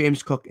took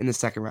James Cook in the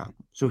 2nd round.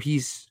 So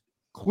he's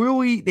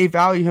clearly, they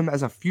value him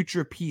as a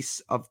future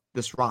piece of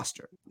this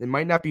roster. It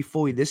might not be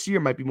fully this year,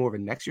 it might be more of a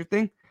next year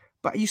thing,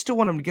 but you still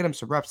want him to get him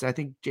some reps. And I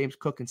think James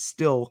Cook can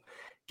still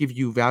give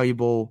you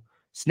valuable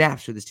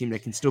snaps for this team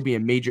that can still be a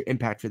major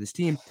impact for this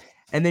team.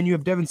 And then you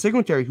have Devin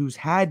Singletary, who's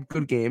had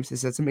good games,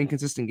 has had some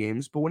inconsistent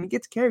games, but when he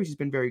gets carries, he's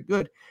been very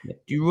good. Yeah.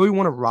 Do you really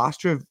want a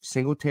roster of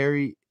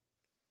Singletary,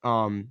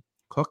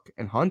 Cook,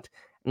 and Hunt?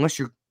 Unless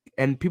you're,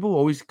 and people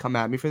always come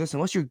at me for this,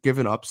 unless you're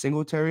giving up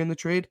Singletary in the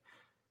trade,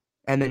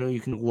 and then you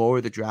can lower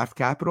the draft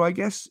capital, I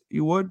guess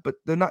you would, but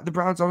they're not the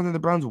Browns. I don't think the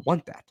Browns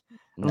want that.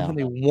 I don't think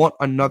they want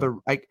another,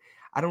 I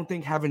don't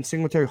think having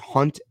Singletary,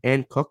 Hunt,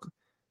 and Cook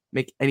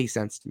make any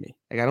sense to me.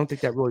 Like, I don't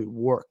think that really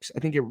works. I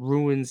think it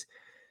ruins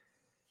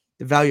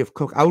the value of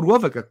Cook. I would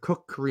love like a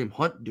Cook Kareem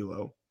Hunt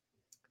duo,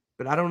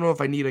 but I don't know if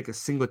I need like a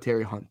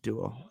Singletary Hunt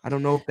duo. I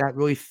don't know if that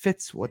really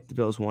fits what the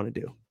Bills want to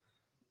do.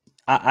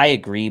 I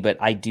agree, but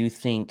I do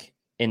think,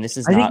 and this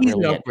is I not think he's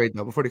really an upgrade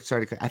though. Before they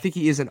started, I think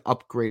he is an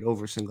upgrade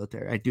over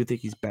Singletary. I do think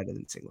he's better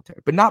than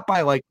Singletary, but not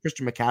by like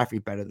Christian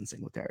McCaffrey better than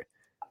Singletary.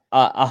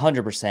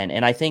 100%.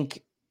 And I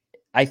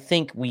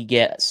think we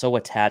get so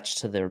attached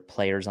to their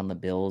players on the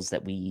Bills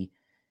that we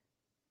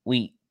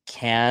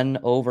can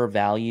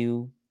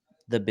overvalue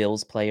the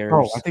Bills players.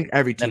 Oh, I think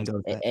every team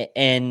does that.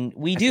 And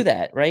we do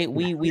that, right?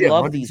 We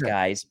love 100%. These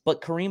guys,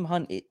 but Kareem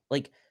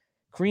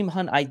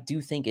Hunt, I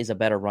do think is a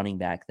better running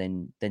back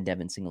than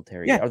Devin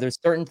Singletary. Yeah. Are there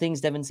certain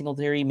things Devin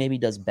Singletary maybe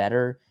does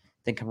better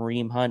than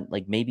Kareem Hunt?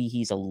 Like maybe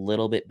he's a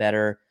little bit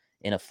better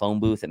in a phone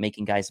booth at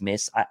making guys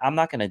miss. I'm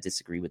not going to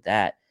disagree with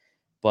that.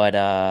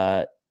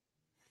 But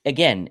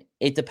again,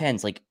 it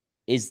depends. Like,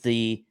 is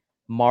the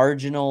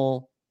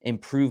marginal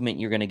improvement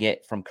you're going to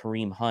get from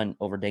Kareem Hunt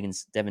over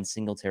Devin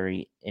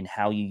Singletary in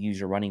how you use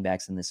your running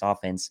backs in this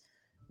offense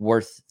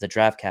worth the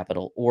draft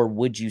capital? Or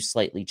would you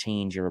slightly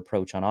change your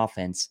approach on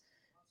offense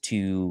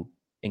to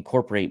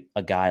incorporate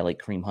a guy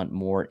like Kareem Hunt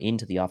more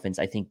into the offense?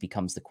 I think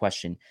becomes the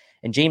question.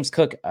 And James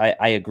Cook,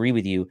 I agree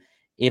with you.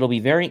 It'll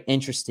be very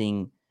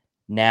interesting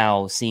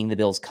now seeing the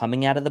Bills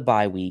coming out of the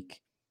bye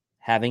week,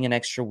 having an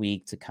extra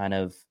week to kind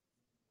of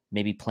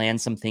maybe plan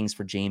some things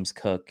for James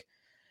Cook,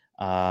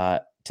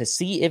 to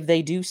see if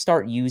they do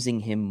start using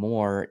him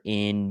more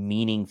in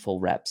meaningful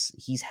reps.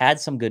 He's had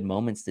some good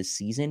moments this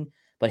season,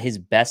 but his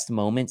best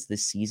moments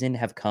this season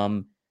have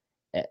come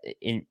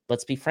in,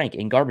 let's be frank,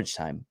 in garbage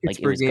time. Like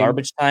it was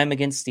garbage time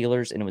against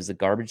Steelers, and it was the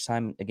garbage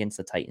time against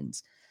the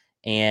Titans.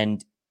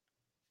 And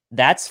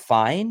that's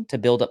fine to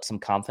build up some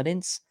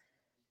confidence.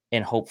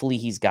 And hopefully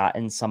he's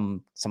gotten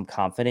some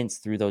confidence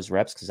through those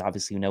reps, because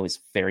obviously, his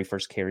very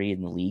first carry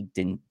in the league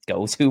didn't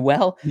go too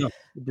well. No,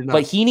 it did not.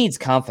 But he needs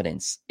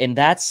confidence. And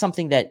that's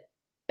something that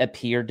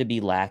appeared to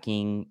be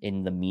lacking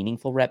in the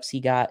meaningful reps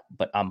he got.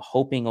 But I'm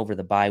hoping over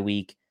the bye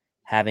week,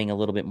 having a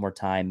little bit more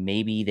time,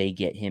 maybe they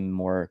get him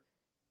more,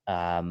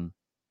 some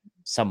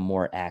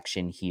more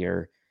action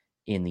here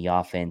in the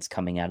offense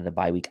coming out of the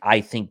bye week. I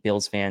think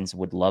Bills fans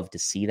would love to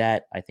see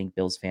that. I think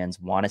Bills fans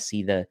want to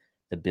see the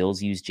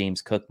Bills use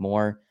James Cook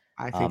more.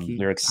 I think We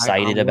were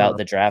excited about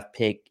the draft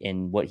pick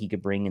and what he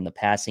could bring in the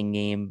passing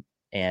game.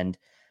 And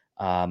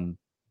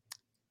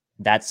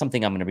that's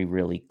something I'm going to be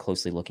really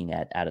closely looking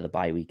at out of the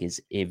bye week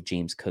is if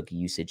James Cook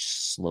usage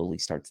slowly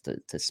starts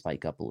to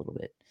spike up a little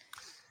bit.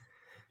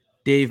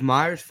 Dave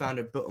Myers,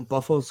 founder of Built in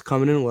Buffalo, is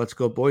coming in. Let's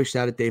go, boys.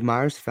 Shout out Dave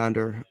Myers,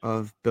 founder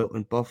of Built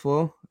in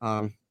Buffalo.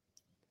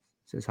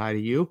 Says hi to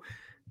you,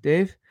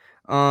 Dave.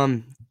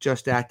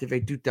 Just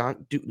activate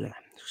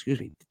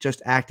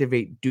Just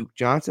activate Duke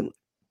Johnson.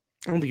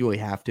 I don't think you really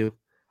have to.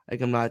 I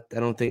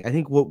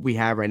think what we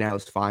have right now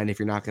is fine if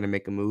you're not going to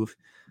make a move.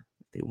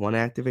 They want to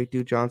activate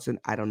Duke Johnson.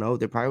 I don't know.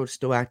 They probably would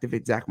still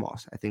activate Zach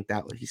Moss. I think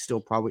that he's still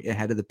probably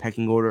ahead of the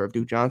pecking order of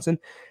Duke Johnson.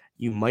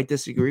 You might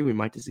disagree. We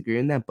might disagree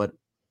in that, but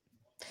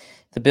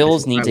the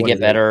Bills need to get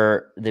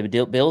better. The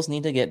Bills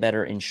need to get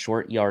better in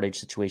short yardage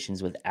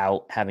situations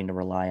without having to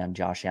rely on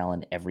Josh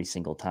Allen every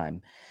single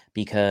time,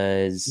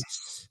 because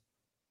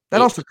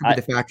that also could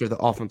be the factor of the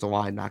offensive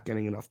line not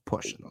getting enough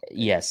push.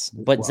 Yes,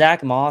 but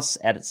Zach Moss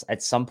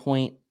at some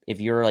point,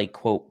 if you're like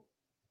quote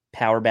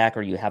power back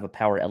or you have a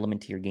power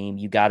element to your game,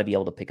 you got to be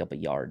able to pick up a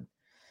yard.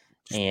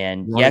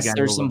 And yes,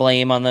 there's some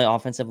blame on the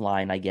offensive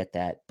line. I get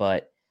that,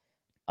 but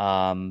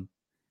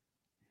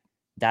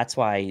that's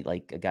why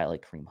like a guy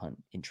like Kareem Hunt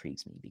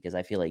intrigues me, because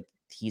I feel like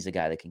he's a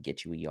guy that can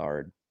get you a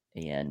yard.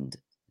 And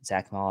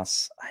Zach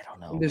Moss, I don't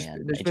know,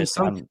 man. There's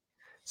been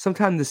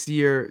sometime this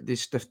year,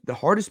 the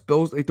hardest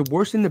Bills, like the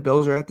worst thing the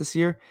Bills are at this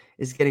year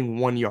is getting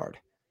 1 yard.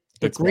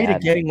 They're great at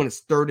getting when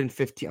it's 3rd and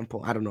 15.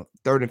 I don't know,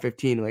 3rd and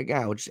 15. Like,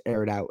 we'll just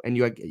air it out, and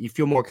you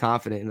feel more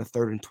confident in the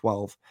 3rd and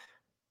 12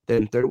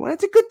 than 3rd. Well,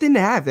 that's a good thing to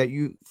have, that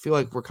you feel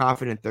like we're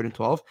confident in 3rd and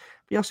 12.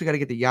 But you also got to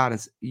get the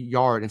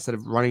yard instead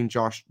of running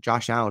Josh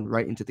Allen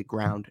right into the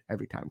ground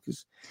every time,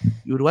 because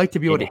you would like to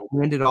be able to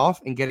hand it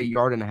off and get a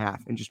yard and a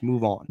half and just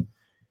move on.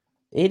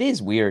 It is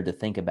weird to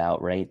think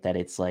about, right? That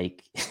it's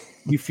like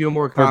you feel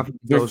more confident.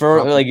 You're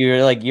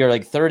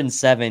 3rd and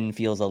 7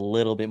 feels a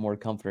little bit more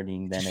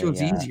comforting than it feels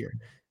easier.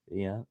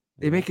 Yeah.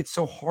 They make it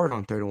so hard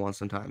on 3rd and 1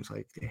 sometimes.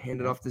 Like they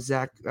hand it off to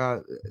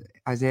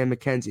Isaiah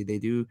McKenzie.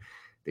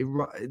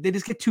 They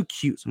just get too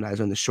cute sometimes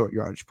on the short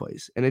yardage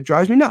plays, and it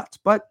drives me nuts.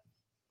 But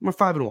we're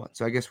 5-1,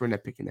 so I guess we're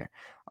nitpicking there.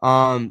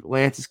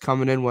 Lance is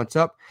coming in. What's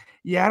up?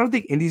 Yeah, I don't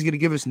think Indy's gonna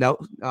give us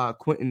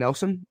Quentin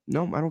Nelson.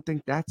 No, I don't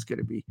think that's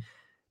gonna be.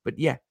 But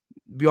yeah,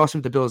 it'd be awesome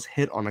if the Bills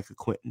hit on like a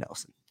Quentin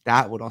Nelson.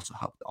 That would also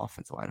help the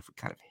offensive line if we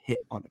kind of hit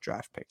on a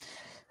draft pick.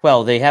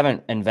 Well, they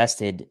haven't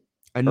invested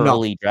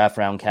early draft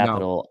round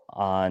capital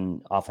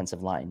on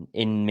offensive line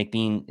in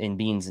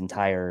Bean's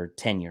entire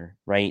tenure,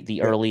 right?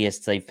 The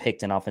earliest they've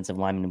picked an offensive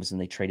lineman was when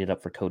they traded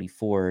up for Cody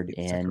Ford,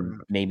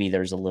 and maybe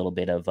there's a little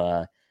bit of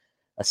a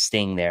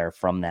sting there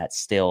from that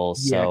still.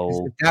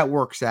 So if that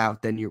works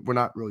out, then we're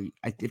not really.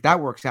 If that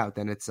works out,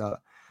 then it's the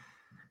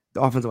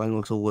offensive line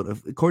looks a little.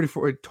 If Cody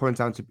Ford turns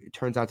out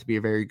to be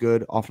a very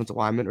good offensive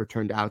lineman, or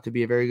turned out to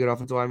be a very good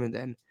offensive lineman,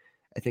 then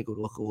I think it would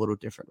look a little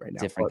different right now.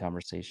 Different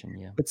conversation,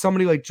 yeah. But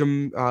somebody like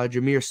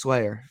Jameer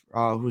Slayer,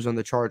 who's on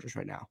the Chargers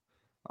right now,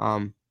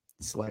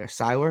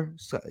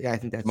 Siler, I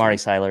think that's Mari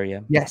Siler,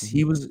 yeah. Yes,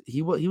 he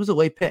was a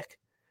late pick,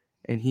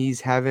 and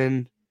he's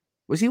having.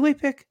 Was he a late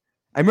pick?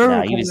 I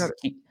remember he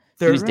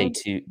was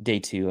day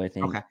two, I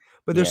think. Okay,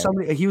 but there's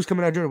somebody. He was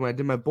coming out of Jordan when I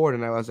did my board,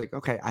 and I was like,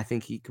 okay, I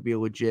think he could be a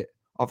legit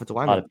offensive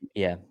lineman.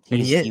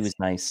 He was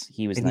nice.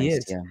 He was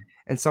nice. Yeah,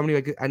 and somebody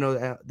like I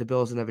know the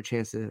Bills didn't have a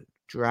chance to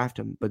draft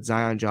him, but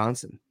Zion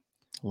Johnson.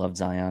 Love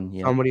Zion.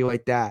 Yeah, somebody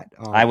like that.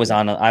 I was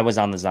on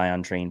the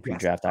Zion train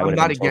pre-draft. I would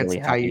have been totally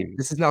happy.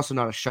 This is also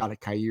not a shot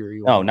at Kyrie.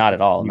 No, not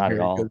at all. Not at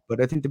all. Good,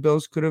 but I think the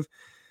Bills could have.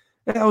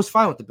 I was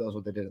fine with the Bills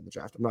what they did in the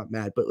draft. I'm not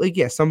mad, but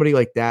somebody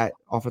like that,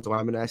 offensive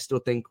lineman. I still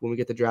think when we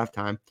get the draft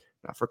time,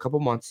 not for a couple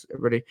months,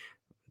 everybody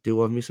do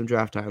love me some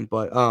draft time,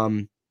 but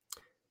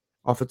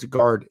offensive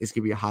guard is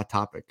going to be a hot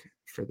topic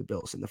for the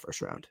Bills in the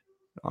first round.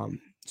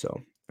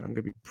 So I'm going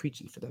to be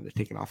preaching for them to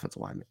take an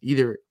offensive lineman,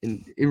 either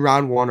in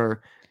round 1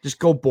 or just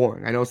go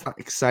boring. I know it's not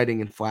exciting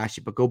and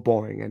flashy, but go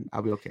boring, and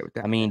I'll be okay with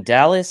that. I mean,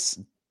 Dallas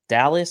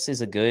is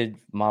a good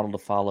model to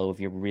follow if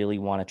you really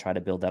want to try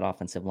to build that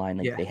offensive line.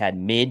 They had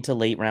mid to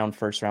late round,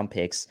 first round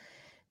picks.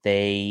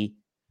 And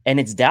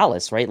it's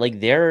Dallas, right? Like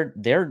they're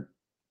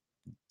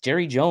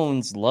Jerry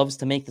Jones loves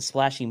to make the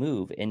splashy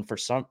move. And for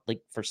some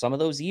of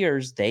those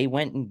years, they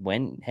went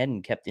ahead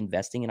and kept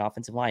investing in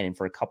offensive line. And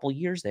for a couple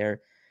years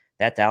there,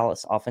 that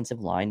Dallas offensive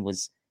line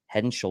was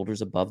head and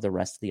shoulders above the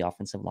rest of the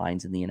offensive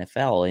lines in the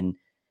NFL.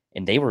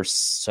 And they were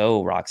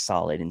so rock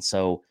solid. And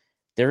so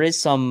there is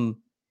some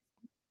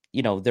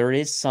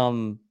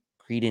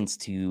credence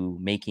to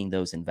making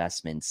those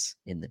investments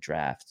in the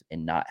draft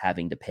and not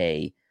having to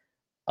pay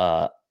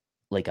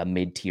like a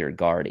mid-tier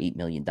guard $8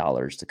 million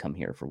to come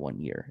here for 1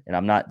 year. And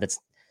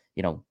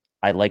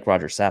I like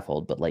Roger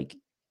Saffold, but like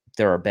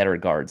there are better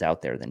guards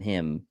out there than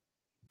him.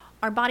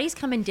 Our bodies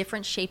come in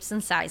different shapes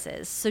and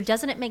sizes, so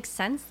doesn't it make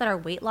sense that our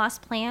weight loss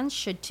plans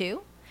should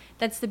too?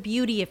 That's the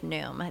beauty of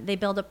Noom. They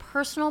build a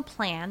personal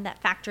plan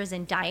that factors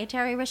in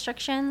dietary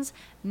restrictions,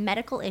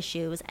 medical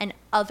issues, and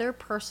other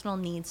personal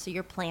needs so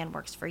your plan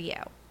works for you.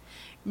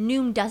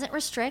 Noom doesn't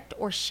restrict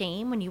or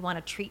shame when you want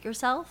to treat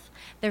yourself.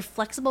 Their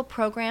flexible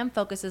program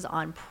focuses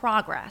on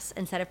progress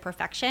instead of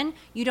perfection.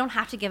 You don't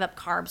have to give up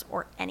carbs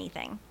or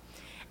anything.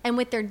 And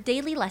with their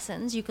daily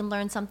lessons, you can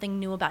learn something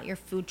new about your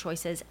food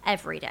choices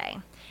every day.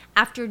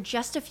 After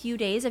just a few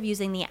days of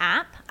using the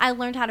app, I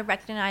learned how to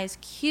recognize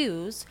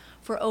cues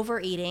for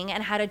overeating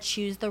and how to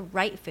choose the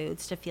right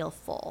foods to feel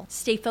full.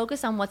 Stay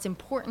focused on what's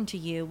important to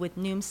you with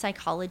Noom's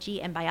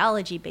psychology and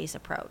biology-based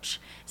approach.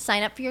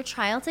 Sign up for your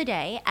trial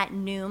today at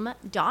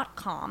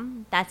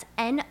Noom.com. That's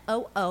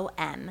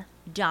Noom.com.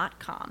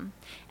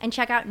 And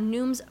check out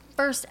Noom's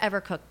first ever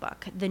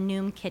cookbook, The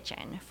Noom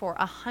Kitchen, for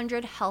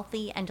 100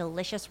 healthy and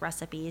delicious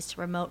recipes to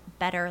promote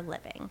better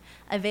living.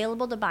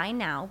 Available to buy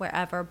now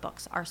wherever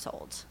books are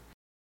sold.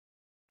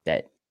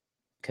 That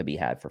could be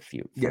had for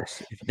few.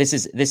 Yes.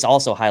 This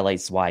also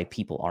highlights why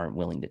people aren't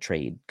willing to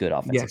trade good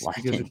offensive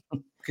linemen.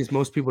 Because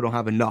most people don't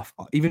have enough.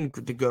 Even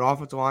the good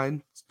offensive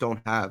lines don't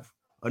have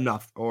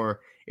enough. Or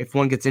if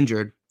one gets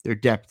injured, their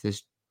depth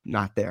is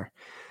not there.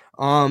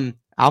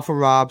 Alpha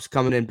Rob's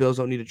coming in. Bills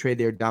don't need to trade.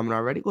 They're dominant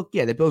already. Look,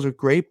 yeah, the Bills are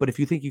great, but if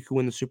you think you can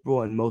win the Super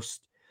Bowl, and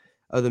most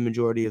of the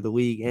majority of the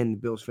league and the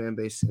Bills fan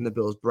base and the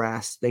Bills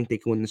brass think they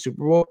can win the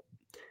Super Bowl,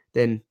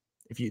 then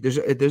if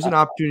there's an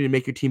opportunity to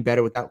make your team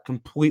better without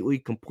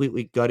completely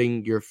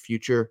gutting your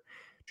future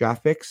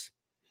draft picks,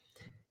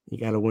 you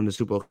got to win the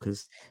Super Bowl,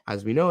 because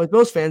as we know, as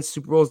Bills fans,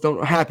 Super Bowls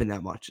don't happen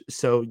that much.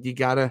 So you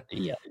gotta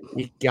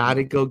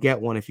go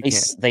get one if you can.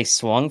 They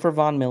swung for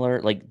Von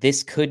Miller. Like,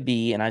 this could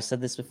be, and I've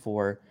said this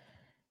before,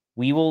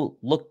 we will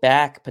look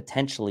back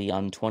potentially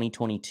on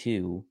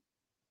 2022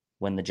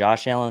 when the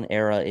Josh Allen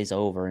era is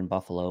over in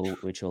Buffalo,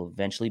 which will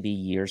eventually be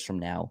years from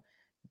now.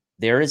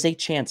 There is a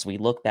chance we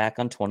look back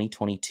on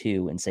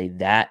 2022 and say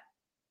that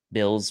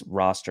Bills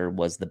roster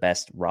was the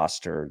best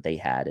roster they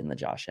had in the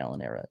Josh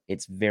Allen era.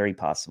 It's very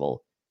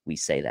possible we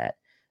say that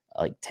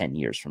like 10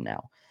 years from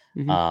now.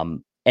 Mm-hmm.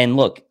 And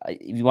look,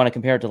 if you want to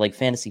compare it to like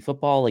fantasy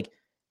football, like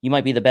you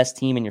might be the best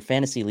team in your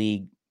fantasy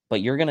league,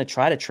 but you're going to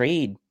try to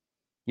trade.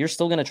 You're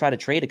still going to try to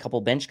trade a couple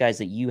bench guys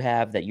that you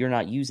have that you're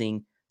not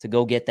using to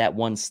go get that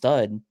one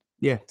stud.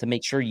 Yeah, to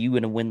make sure you're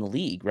going to win the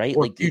league, right?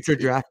 Or like future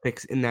draft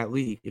picks in that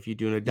league if you're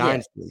doing a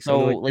dynasty. Yeah. So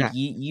like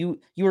you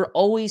are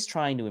always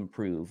trying to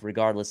improve,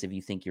 regardless if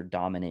you think you're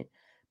dominant.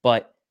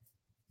 But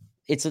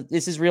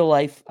this is real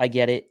life. I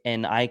get it,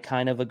 and I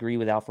kind of agree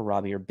with Alpha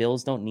Rob here.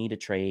 Bills don't need a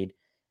trade.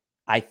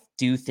 I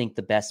do think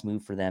the best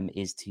move for them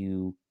is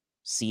to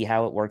see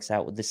how it works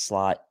out with this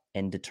slot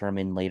and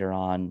determine later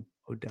on,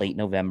 late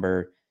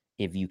November,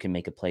 if you can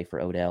make a play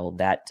for Odell.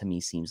 That to me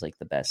seems like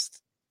the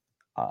best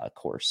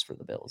course for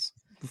the Bills.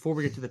 Before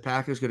we get to the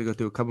Packers, going to go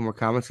through a couple more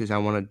comments because I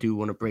want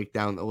to break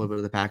down a little bit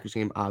of the Packers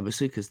game,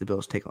 obviously, because the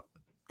Bills take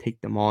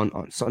them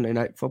on Sunday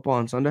Night Football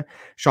on Sunday.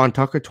 Sean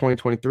Tucker,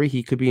 2023,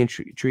 he could be an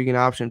intriguing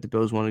option if the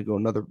Bills want to go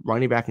another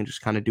running back and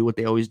just kind of do what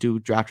they always do,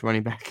 draft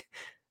running back,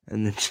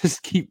 and then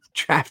just keep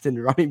drafting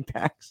running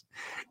backs.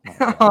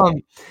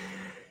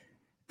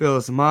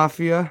 Bills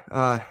Mafia.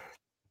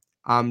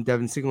 I'm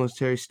Devin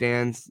Singletary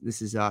stands.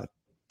 This is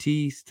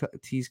T's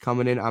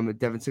coming in. I'm a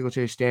Devin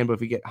Singletary stan, but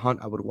if we get Hunt,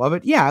 I would love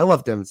it. Yeah, I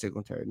love Devin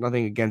Singletary.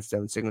 Nothing against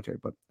Devin Singletary,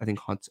 but I think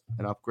Hunt's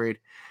an upgrade.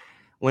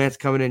 Lance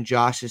coming in.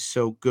 Josh is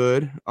so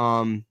good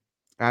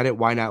at it.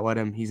 Why not let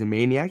him? He's a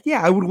maniac.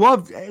 Yeah, I would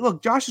love. Hey,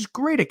 look, Josh is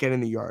great at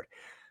getting the yard,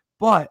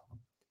 but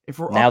if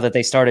we're that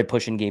they started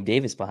pushing Gabe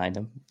Davis behind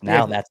him,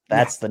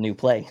 that's the new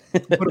play.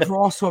 But if we're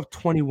also up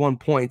 21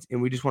 points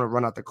and we just want to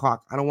run out the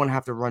clock, I don't want to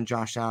have to run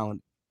Josh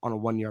Allen on a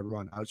 1 yard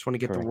run. I just want to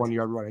get the 1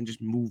 yard run and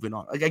just moving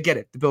on. Like, I get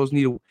it. The Bills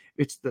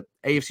it's the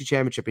AFC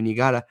Championship, and you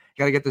gotta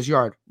get this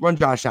yard. Run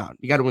Josh Allen.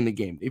 You gotta win the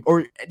game.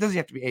 Or it doesn't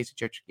have to be AFC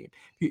Championship game.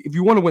 If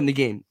you want to win the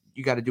game,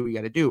 you gotta do what you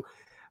gotta do.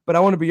 But I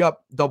want to be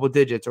up double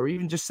digits or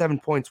even just 7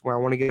 points where I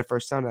want to get a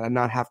first down and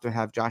not have to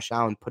have Josh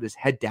Allen put his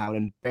head down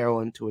and barrel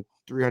into a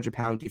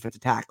 300-pound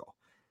defensive tackle.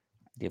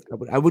 Yep.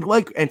 I would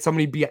like, and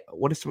somebody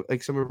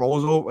somebody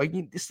rolls over,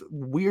 like this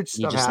weird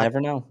stuff. You just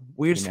never know.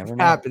 Weird stuff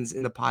happens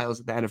in the piles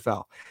of the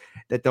NFL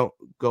that don't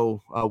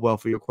go well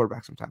for your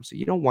quarterback sometimes. So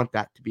you don't want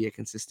that to be a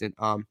consistent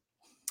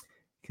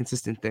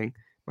thing.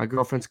 My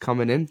girlfriend's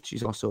coming in.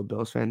 She's also a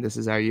Bills fan. This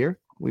is our year.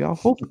 We all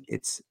hope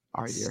it's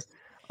our year.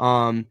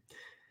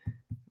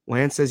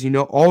 Lance says,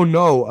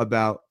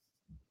 about.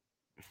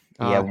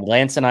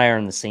 Lance and I are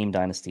in the same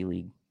dynasty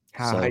league.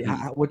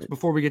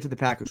 Before we get to the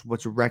Packers,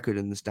 what's your record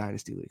in this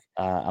dynasty league?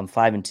 I'm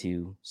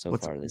 5-2 so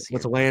far this year.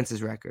 What's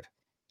Lance's record?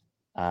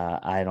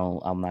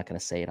 I'm not going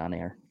to say it on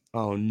air.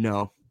 Oh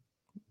no,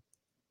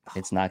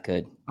 it's not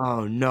good.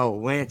 Oh no,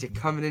 Lance, you're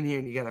coming in here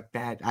and you got a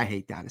bad. I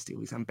hate dynasty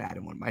leagues. I'm bad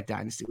in one of my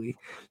dynasty league.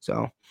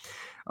 So,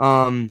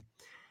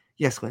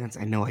 yes, Lance,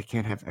 I know I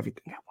can't have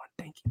everything I want.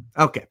 Thank you.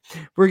 Okay,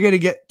 we're gonna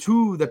get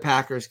to the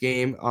Packers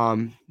game.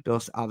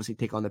 Bills obviously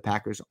take on the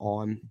Packers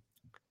on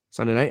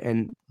Sunday night,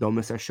 and don't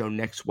miss our show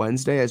next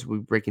Wednesday as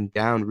we're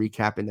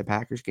recapping the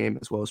Packers game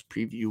as well as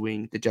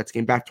previewing the Jets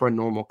game. Back to our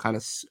normal kind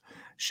of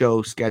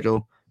show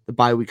schedule. The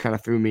bye week kind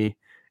of threw me,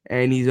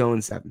 and he's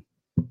 0-7.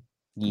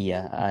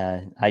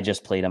 Yeah, I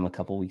just played him a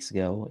couple weeks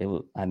ago.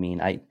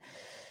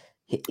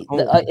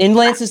 In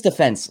Lance's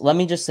defense, let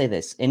me just say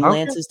this. In Okay.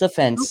 Lance's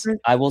defense, Okay.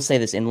 I will say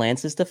this. In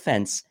Lance's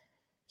defense,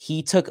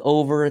 he took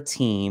over a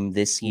team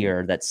this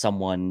year that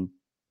someone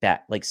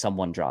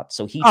dropped.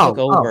 So he took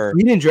over. So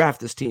he didn't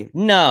draft this team.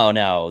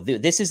 No.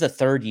 This is the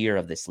third year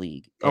of this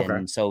league. Okay.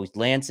 And so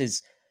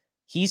Lance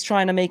he's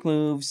trying to make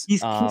moves.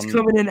 He's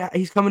coming in.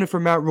 He's coming in for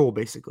Matt Rule,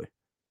 basically.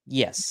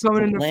 Yes. He's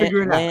coming in to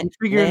figure it out. He's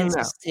figuring Lance it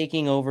out. is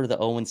taking over the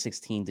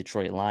 0-16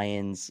 Detroit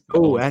Lions.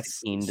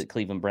 That's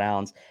Cleveland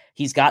Browns.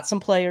 He's got some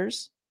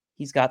players.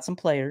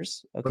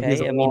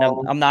 Okay. I mean,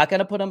 I'm not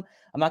gonna put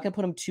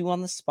him too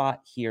on the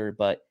spot here,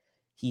 but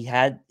he's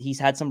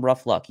had some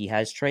rough luck. He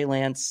has Trey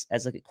Lance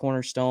as a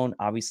cornerstone,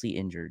 obviously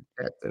injured.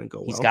 That didn't go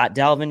well. He's got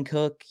Dalvin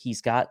Cook.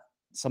 He's got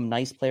some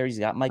nice players. He's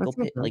got Michael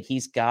Pitt. Like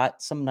he's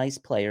got some nice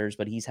players,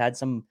 but he's had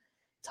some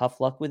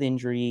tough luck with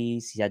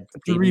injuries. He had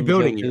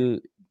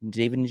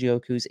David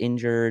Njoku's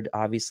injured.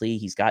 Obviously,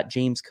 he's got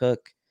James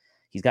Cook.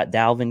 He's got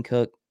Dalvin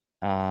Cook.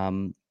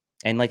 And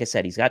like I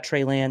said, he's got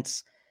Trey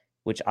Lance,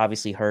 which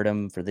obviously hurt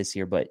him for this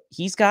year, but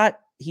he's got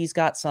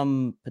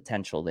some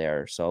potential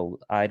there. So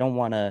I don't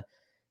want to,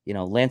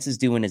 Lance is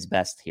doing his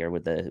best here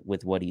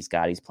with what he's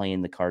got. He's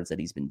playing the cards that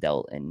he's been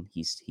dealt, and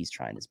he's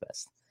trying his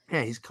best.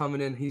 Yeah, he's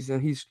coming in. He's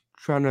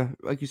trying to,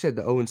 like you said,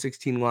 the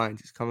 0-16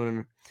 Lions. He's coming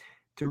in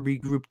to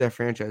regroup that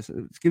franchise.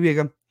 It's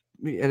gonna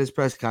be at his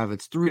press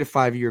conference, 3 to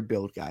 5 year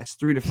build, guys.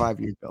 3 to 5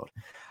 year build.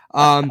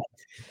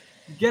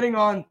 Getting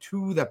on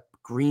to the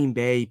Green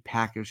Bay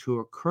Packers, who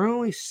are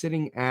currently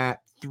sitting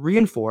at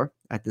 3-4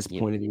 at this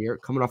point of the year,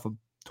 coming off a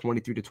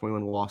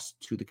 23-21 loss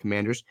to the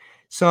Commanders.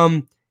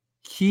 Some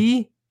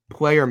key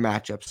player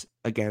matchups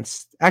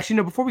against. Actually,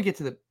 no. Before we get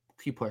to the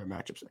key player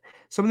matchups,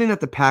 something that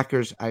the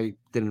Packers I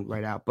didn't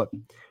write out, but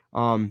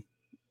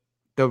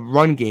the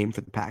run game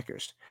for the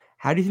Packers.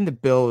 How do you think the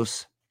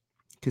Bills?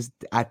 Because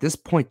at this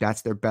point,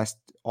 that's their best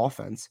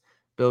offense.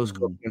 Bills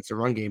go against the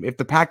run game. If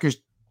the Packers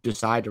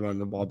decide to run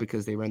the ball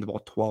because they ran the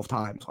ball 12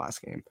 times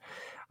last game,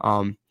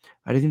 how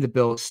do you think the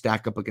Bills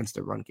stack up against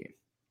the run game?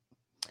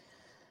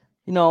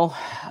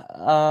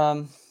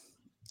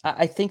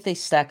 I think they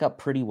stack up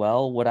pretty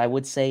well. What I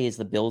would say is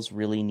the Bills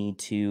really need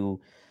to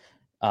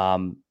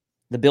play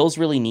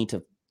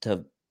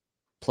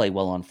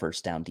well on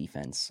first down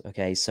defense.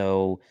 Okay,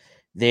 so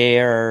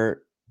the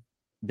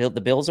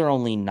Bills are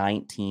only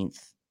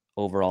 19th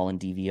overall in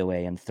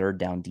DVOA and third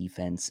down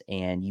defense,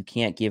 and you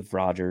can't give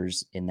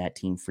Rodgers in that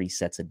team free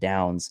sets of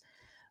downs.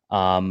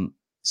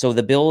 So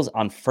the Bills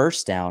on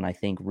first down, I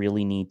think,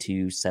 really need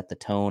to set the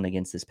tone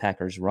against this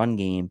Packers run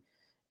game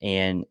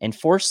and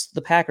force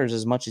the Packers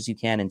as much as you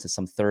can into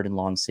some third and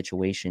long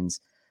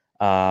situations.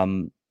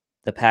 The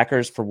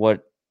Packers, for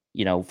what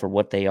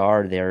they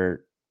are,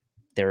 they're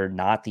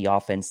not the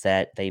offense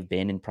that they've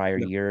been in prior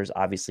years.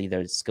 Obviously,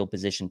 their skill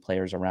position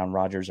players around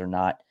Rodgers are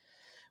not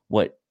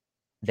what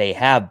they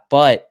have,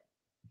 but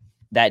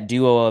that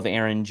duo of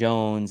Aaron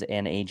Jones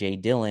and A.J.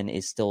 Dillon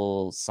is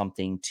still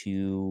something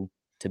to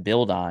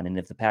build on. And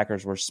if the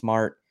Packers were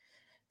smart,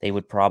 they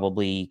would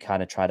probably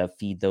kind of try to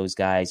feed those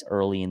guys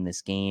early in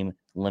this game,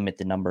 limit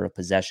the number of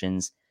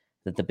possessions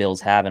that the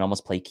Bills have, and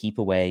almost play keep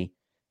away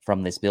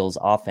from this Bills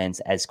offense.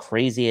 As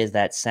crazy as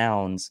that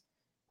sounds,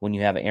 when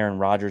you have Aaron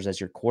Rodgers as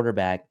your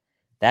quarterback,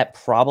 that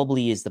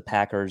probably is the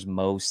Packers'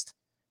 most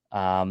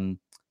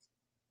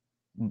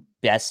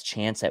best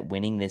chance at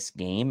winning this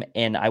game.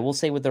 And I will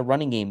say with their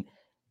running game,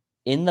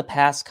 in the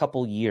past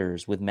couple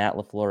years with Matt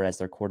LaFleur as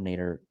their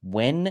coordinator,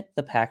 when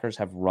the Packers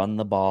have run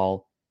the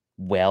ball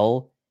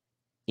well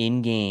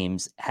in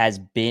games,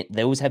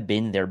 those have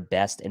been their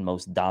best and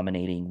most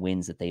dominating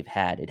wins that they've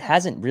had. It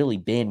hasn't really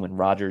been when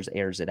Rodgers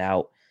airs it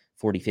out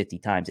 40, 50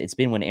 times. It's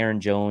been when Aaron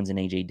Jones and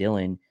A.J.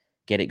 Dillon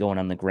get it going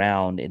on the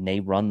ground and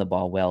they run the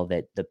ball well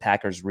that the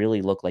Packers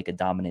really look like a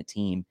dominant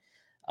team.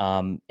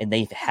 And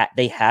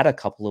they had a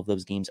couple of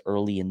those games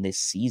early in this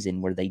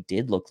season where they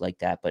did look like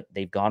that, but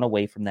they've gone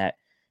away from that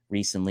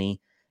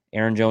recently.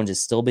 Aaron Jones has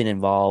still been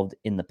involved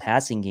in the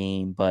passing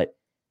game, but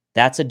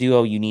that's a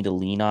duo you need to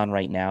lean on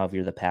right now if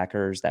you're the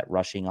Packers, that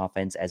rushing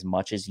offense, as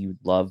much as you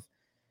love,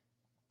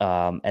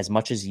 as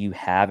much as you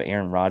have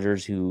Aaron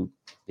Rodgers, who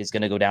is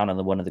going to go down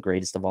on one of the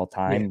greatest of all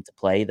time to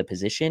play the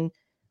position.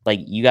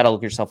 Like, you got to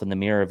look yourself in the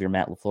mirror of your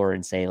Matt LaFleur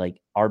and say,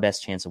 like, our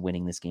best chance of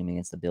winning this game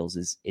against the Bills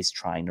is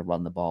trying to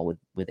run the ball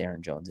with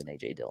Aaron Jones and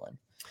A.J. Dillon.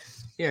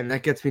 Yeah, and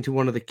that gets me to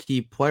one of the key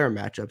player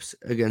matchups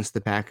against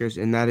the Packers,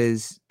 and that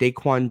is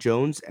Daquan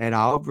Jones et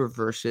al.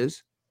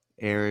 Versus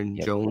Aaron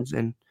Jones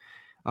and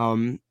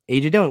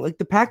A.J. Dillon. Like,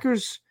 the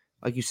Packers,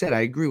 like you said,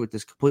 I agree with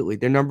this completely.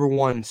 Their number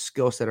one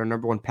skill set, our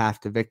number one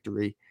path to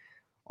victory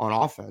on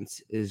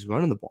offense is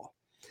running the ball.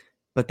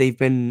 But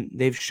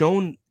they've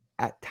shown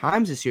at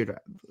times this year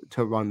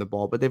to run the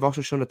ball, but they've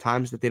also shown at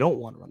times that they don't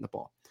want to run the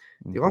ball.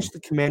 They lost the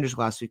Commanders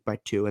last week by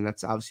 2, and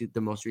that's obviously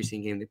the most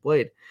recent game they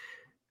played.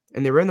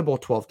 And they ran the ball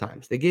 12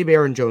 times. They gave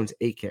Aaron Jones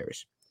 8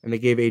 carries, and they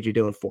gave A.J.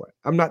 Dillon 4.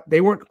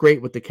 They weren't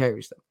great with the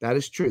carries, though. That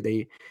is true.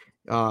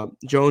 Jones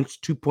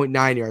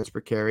 2.9 yards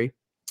per carry,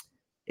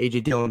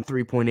 A.J. Dillon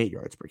 3.8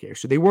 yards per carry.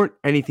 So they weren't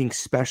anything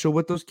special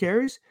with those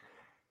carries.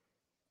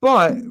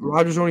 But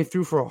Rodgers only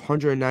threw for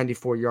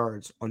 194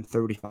 yards on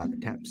 35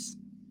 attempts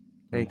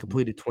and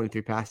completed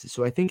 23 passes.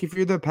 So I think if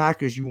you're the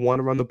Packers, you want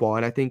to run the ball.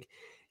 And I think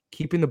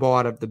keeping the ball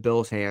out of the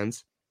Bills'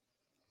 hands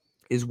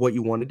is what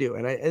you want to do.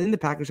 And I think the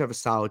Packers have a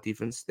solid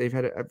defense. They've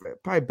had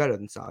probably better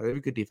than solid. They have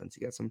a good defense.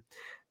 You got some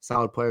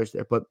solid players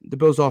there. But the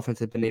Bills' offense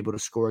have been able to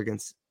score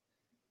against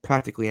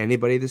practically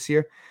anybody this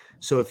year.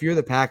 So if you're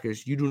the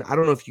Packers, I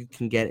don't know if you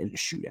can get in a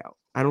shootout.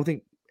 I don't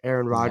think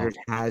Aaron Rodgers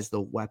has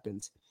the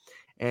weapons.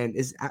 And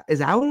is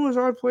Allen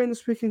Lazard playing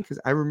this weekend? Because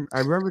I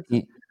remember.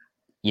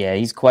 Yeah,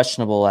 he's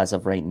questionable as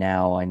of right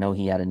now. I know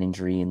he had an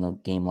injury in the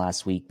game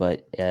last week,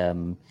 but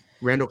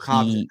Randall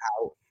Cobb is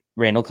out.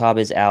 Randall Cobb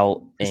is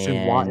out.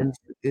 Christian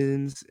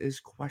Watkins is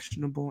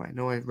questionable. I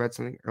know I read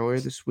something earlier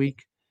this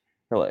week.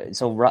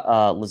 So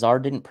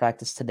Lazard didn't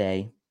practice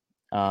today.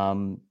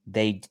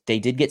 They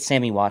did get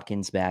Sammy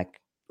Watkins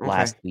back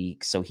last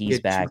week, so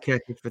he's back. 2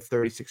 catches for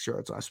 36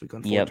 yards last week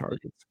on 4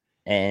 targets.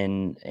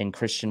 And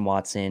Christian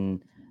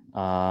Watson,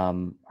 I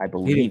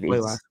believe he didn't play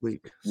last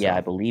week. So. Yeah,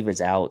 I believe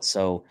is out.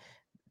 So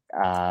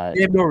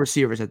they have no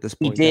receivers at this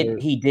point.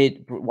 He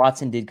did.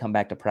 Watson did come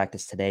back to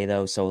practice today,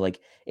 though. So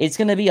like, it's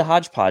going to be a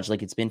hodgepodge,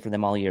 like it's been for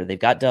them all year. They've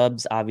got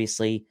Dubs,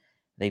 obviously.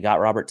 They've got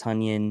Robert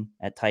Tonyan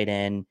at tight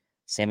end.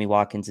 Sammy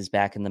Watkins is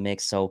back in the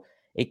mix. So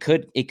it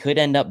could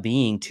end up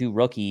being 2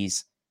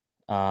 rookies,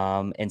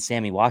 and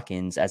Sammy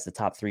Watkins as the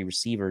top 3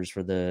 receivers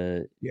for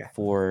the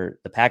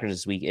Packers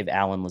this week if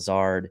Allen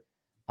Lazard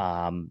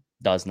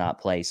does not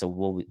play. So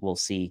we'll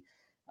see.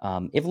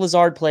 If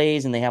Lazard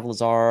plays and they have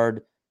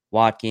Lazard,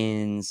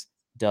 Watkins,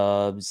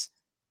 Dubs,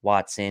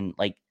 Watson,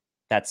 like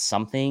that's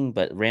something.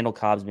 But Randall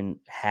Cobb's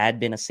had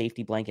been a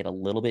safety blanket a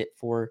little bit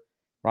for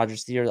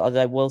Rodgers this year.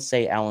 I will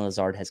say Allen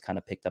Lazard has kind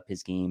of picked up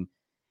his game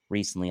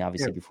recently,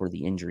 obviously before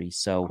the injury.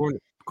 So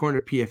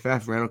according to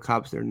PFF, Randall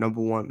Cobb's their number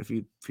one. If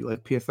you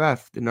like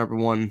PFF, the number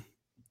 1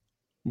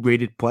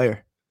 rated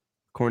player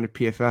according to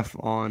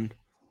PFF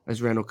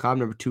as Randall Cobb.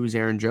 Number 2 is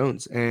Aaron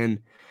Jones.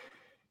 And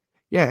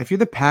yeah, if you're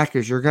the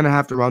Packers, you're gonna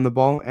have to run the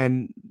ball.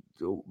 And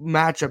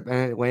matchup,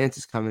 and Lance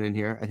is coming in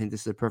here. I think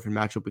this is a perfect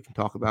matchup we can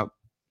talk about.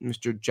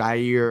 Mr.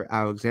 Jair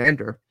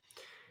Alexander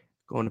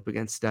going up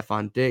against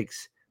Stephon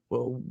Diggs.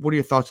 Well, what are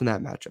your thoughts on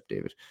that matchup,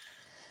 David?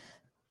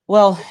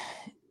 Well,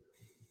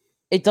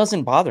 it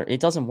doesn't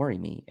worry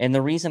me. And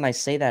the reason I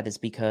say that is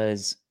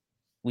because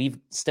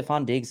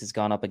Stephon Diggs has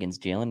gone up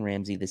against Jalen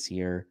Ramsey this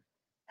year,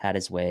 had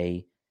his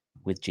way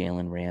with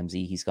Jalen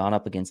Ramsey. He's gone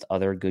up against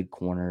other good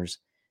corners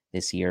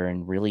this year.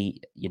 And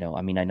really,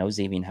 I know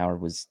Xavier Howard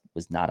was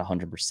not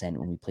 100%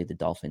 when we played the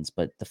Dolphins,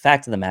 but the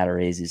fact of the matter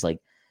is like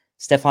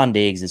Stephon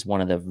Diggs is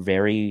one of the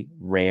very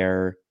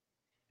rare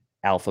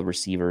alpha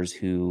receivers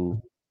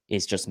who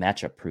is just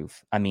matchup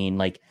proof. I mean,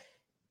 like,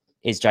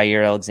 is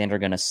Jair Alexander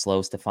going to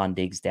slow Stephon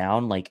Diggs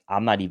down? Like,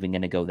 I'm not even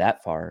going to go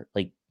that far.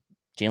 Like,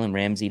 Jalen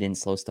Ramsey didn't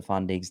slow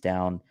Stephon Diggs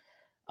down.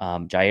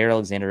 Jair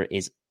Alexander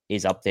is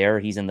up there.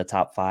 He's in the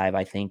top 5,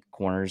 I think,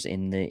 corners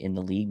in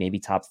the league, maybe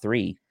top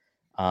 3.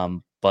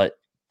 But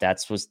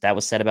that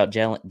was said about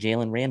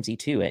Jalen Ramsey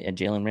too. And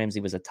Jalen Ramsey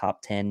was a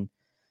top 10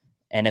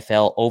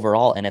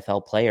 overall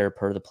NFL player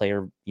per the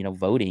player,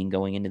 voting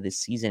going into this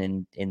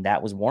season. And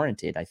that was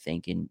warranted, I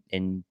think.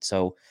 And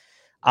so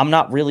I'm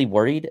not really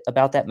worried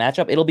about that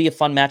matchup. It'll be a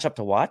fun matchup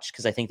to watch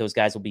because I think those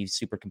guys will be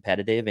super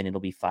competitive and it'll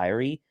be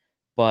fiery,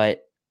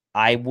 but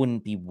I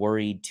wouldn't be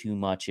worried too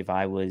much if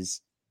I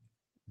was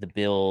the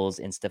Bills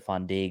and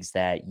Stephon Diggs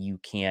that you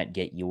can't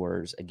get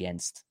yours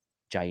against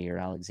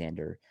Jair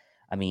Alexander.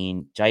 I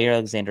mean, Jair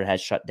Alexander has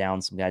shut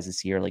down some guys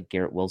this year like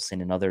Garrett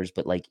Wilson and others,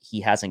 but like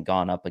he hasn't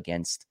gone up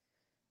against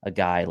a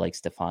guy like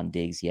Stephon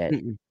Diggs yet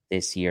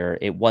this year.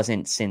 It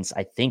wasn't since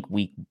I think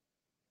week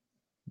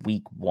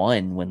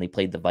 1 when they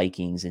played the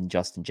Vikings and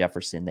Justin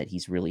Jefferson that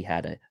he's really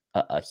had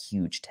a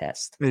huge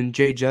test. And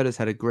Jay Jettis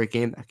had a great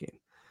game that game.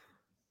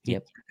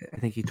 Yep. I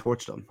think he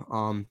torched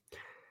them.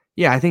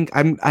 Yeah, I think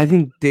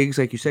Diggs,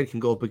 like you said, can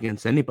go up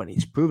against anybody.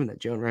 He's proven that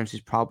Jalen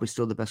Ramsey's probably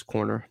still the best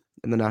corner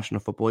in the National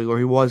Football League, or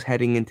he was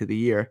heading into the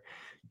year.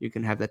 You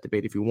can have that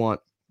debate if you want.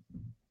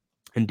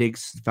 And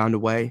Diggs found a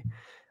way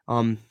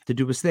to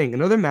do his thing.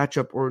 Another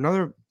matchup, or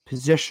another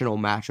positional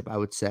matchup, I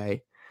would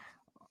say,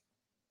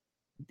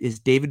 is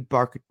David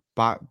Bakhtiari.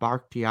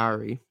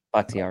 Bakhtiari,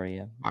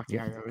 yeah.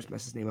 Bakhtiari, I always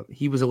mess his name up.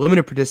 He was a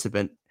limited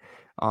participant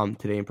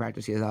today in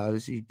practice. He was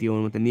obviously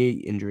dealing with a knee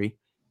injury.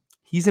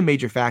 He's a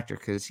major factor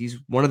because he's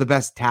one of the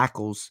best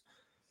tackles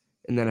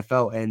in the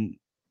NFL, and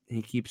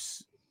he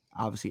keeps,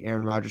 obviously,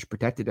 Aaron Rodgers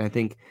protected. And I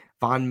think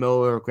Von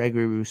Miller,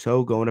 Gregory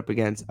Rousseau going up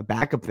against a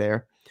backup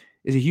there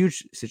is a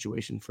huge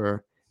situation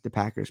for the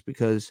Packers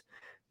because,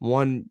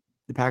 one,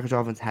 the Packers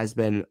offense has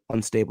been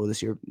unstable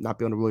this year, not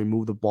being able to really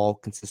move the ball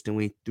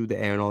consistently through the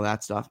air and all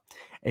that stuff.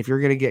 If you're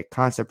going to get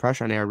constant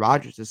pressure on Aaron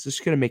Rodgers, it's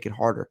just going to make it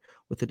harder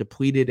with a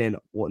depleted and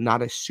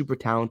not a super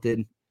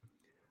talented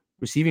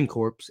receiving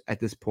corps at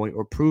this point,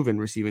 or proven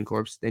receiving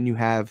corps. Then you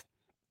have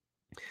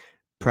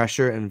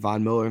pressure and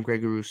Von Miller and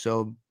Gregory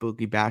Rousseau,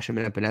 Boogie Basham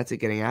and Epenesa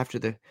getting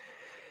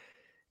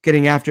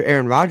after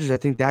Aaron Rodgers. I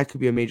think that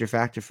could be a major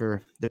factor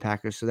for the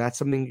Packers. So that's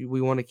something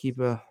we want to keep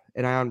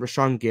an eye on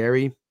Rashawn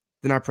Gary.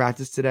 Did not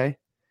practice today.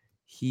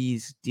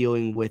 He's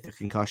dealing with a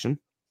concussion.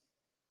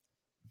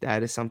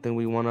 That is something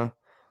we want to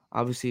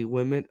obviously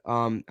limit.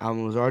 Allen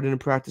Lazard didn't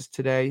practice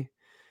today.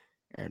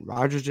 Aaron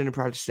Rodgers didn't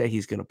practice today.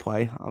 He's going to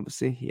play.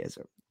 Obviously, he has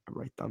a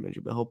right thumb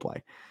injury, but he'll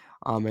play.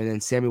 And then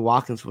Sammy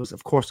Watkins was,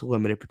 of course, a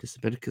limited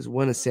participant because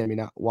when is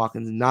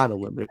Watkins not a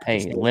limited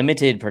participant? Hey,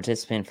 limited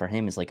participant for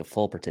him is like a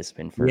full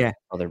participant for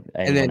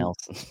anyone else.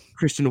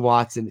 Christian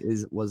Watson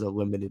was a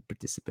limited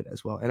participant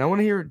as well. And I want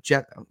to hear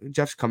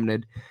Jeff's coming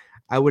in.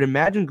 I would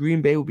imagine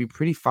Green Bay will be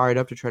pretty fired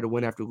up to try to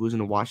win after losing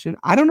to Washington.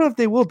 I don't know if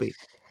they will be.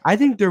 I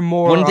think they're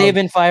more. Wouldn't they have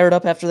been fired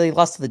up after they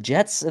lost to the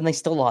Jets and they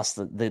still lost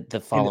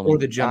the following? Or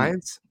the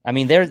Giants? I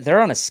mean, they're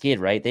on a skid,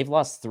 right? They've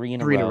lost three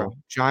in a row.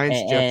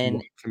 Giants,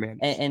 Jets,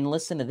 Commanders. And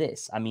listen to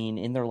this. I mean,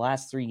 in their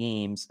last 3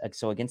 games,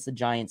 so against the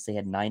Giants, they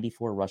had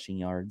 94 rushing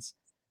yards.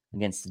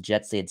 Against the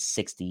Jets, they had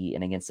 60,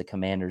 and against the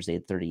Commanders, they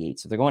had 38.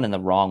 So they're going in the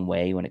wrong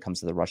way when it comes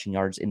to the rushing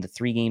yards. In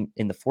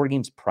the 4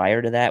 games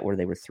prior to that, where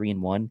they were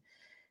 3-1,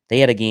 they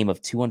had a game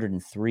of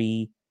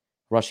 203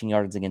 rushing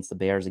yards against the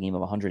Bears, a game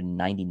of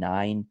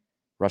 199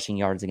 rushing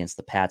yards against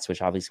the Pats,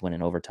 which obviously went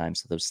in overtime.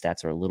 So those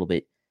stats are a little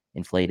bit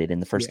inflated.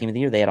 In the first game of the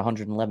year, they had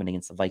 111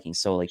 against the Vikings.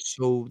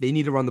 So they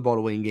need to run the ball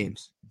to win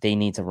games. They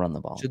need to run the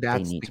ball. So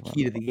that's the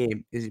key to the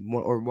game,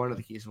 or one of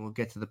the keys. And we'll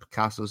get to the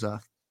Picasso's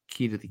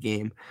key to the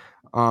game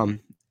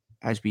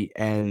as we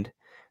end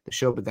the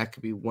show, but that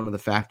could be one of the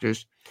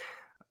factors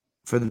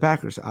for the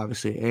Packers,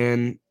 obviously.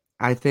 And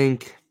I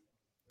think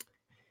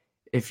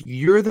if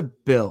you're the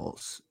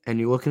Bills and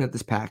you're looking at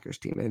this Packers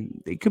team, and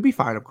they could be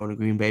fired up going to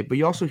Green Bay, but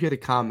you also hear the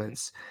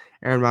comments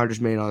Aaron Rodgers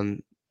made on,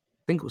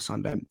 I think it was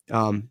Sunday,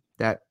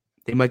 that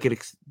they might get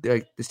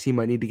this team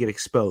might need to get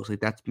exposed. Like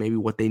that's maybe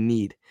what they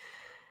need.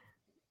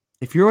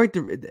 If you're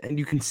and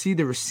you can see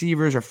the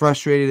receivers are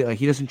frustrated, like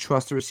he doesn't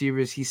trust the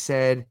receivers. He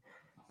said,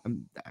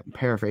 I'm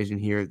paraphrasing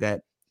here,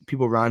 that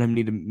people around him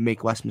need to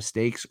make less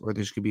mistakes or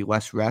there's going to be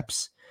less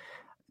reps.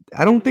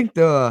 I don't think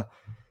the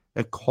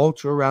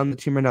culture around the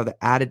team right now,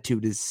 the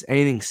attitude is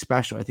anything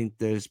special. I think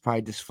there's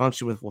probably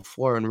dysfunction with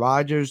LaFleur and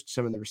Rodgers,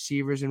 some of the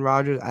receivers in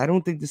Rodgers. I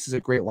don't think this is a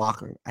great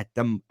locker at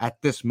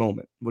this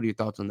moment. What are your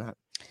thoughts on that?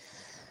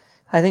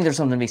 I think there's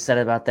something to be said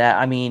about that.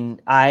 I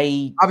mean,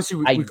 we're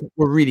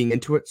reading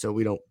into it, so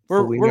we don't.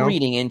 We're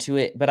reading into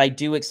it, but I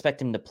do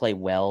expect him to play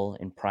well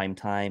in prime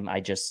time. I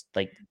just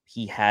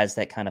he has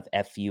that kind of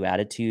FU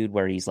attitude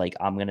where he's like,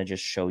 I'm gonna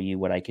just show you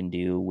what I can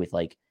do with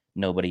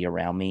nobody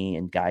around me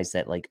and guys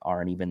that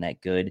aren't even that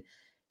good.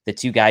 The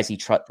 2 guys he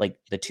trusts the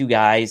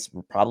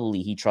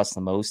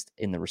most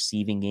in the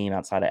receiving game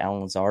outside of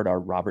Allen Lazard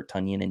are Robert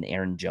Tonyan and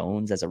Aaron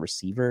Jones as a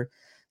receiver.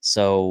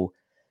 So,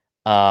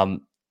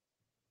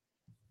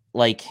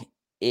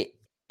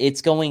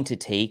 it's going to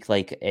take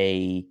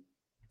a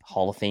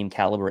Hall of Fame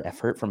caliber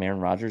effort from Aaron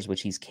Rodgers,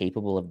 which he's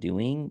capable of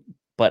doing.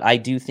 But I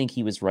do think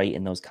he was right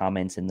in those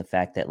comments in the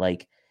fact that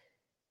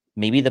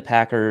maybe the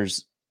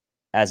Packers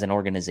as an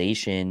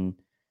organization,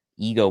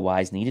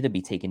 ego-wise, needed to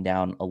be taken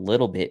down a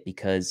little bit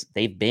because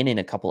they've been in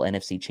a couple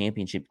NFC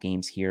championship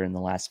games here in the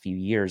last few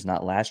years,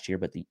 not last year,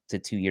 but the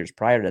 2 years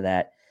prior to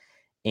that.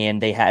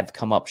 And they have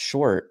come up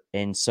short.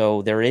 And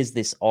so there is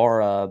this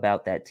aura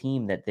about that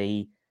team that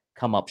they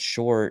come up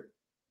short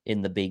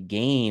in the big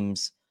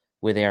games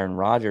with Aaron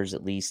Rodgers,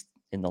 at least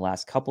in the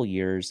last couple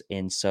years.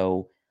 And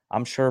so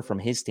I'm sure from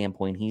his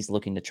standpoint, he's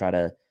looking to try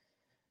to,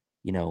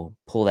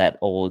 pull that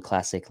old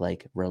classic,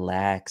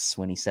 relax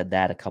when he said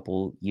that a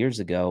couple years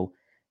ago.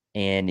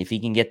 And if he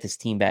can get his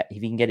team back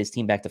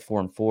to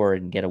 4-4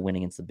 and get a win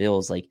against the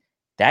Bills,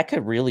 that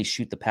could really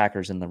shoot the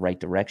Packers in the right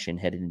direction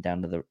heading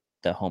down to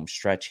the home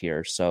stretch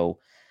here. So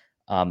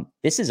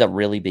this is a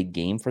really big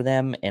game for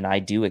them. And I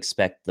do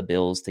expect the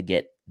Bills to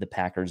get the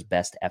Packers'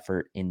 best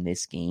effort in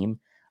this game.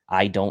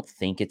 I don't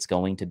think it's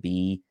going to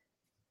be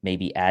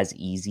maybe as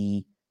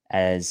easy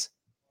as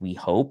we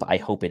hope. I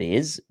hope it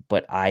is,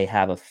 but I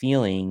have a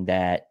feeling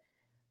that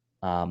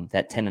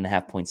that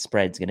 10.5 point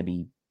spread is going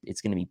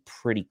to be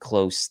pretty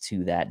close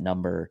to that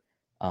number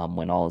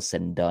when all is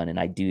said and done. And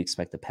I do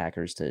expect the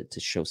Packers to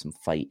show some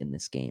fight in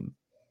this game.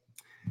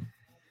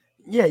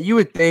 Yeah, you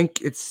would think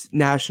it's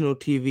national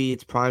TV,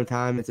 it's prime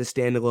time, it's a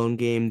standalone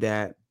game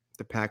that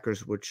the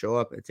Packers would show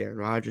up. It's Aaron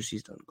Rodgers.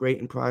 He's done great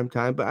in prime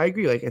time. But I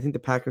agree. I think the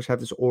Packers have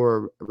this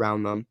aura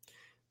around them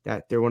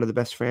that they're one of the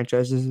best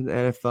franchises in the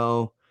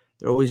NFL.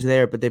 They're always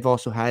there, but they've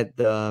also had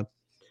the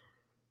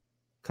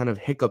kind of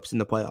hiccups in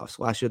the playoffs.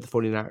 Last year, the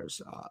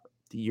 49ers.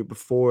 The year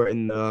before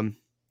in the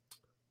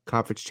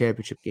conference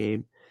championship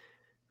game.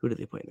 Who did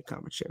they play in the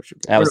conference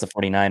championship game? That was the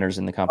 49ers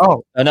in the conference.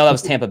 Oh, no, that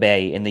was Tampa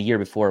Bay. And the year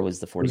before was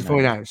the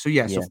 49ers. So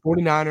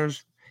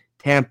 49ers,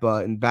 Tampa,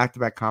 and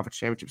back-to-back conference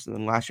championships. And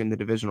then last year in the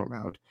divisional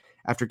round,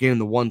 after getting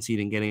the 1 seed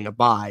and getting a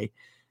bye,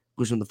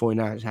 losing the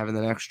 49ers, having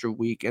an extra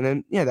week. And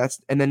then,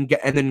 and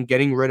then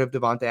getting rid of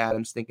Devontae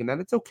Adams, thinking that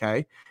it's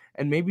okay.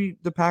 And maybe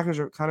the Packers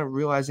are kind of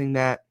realizing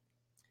that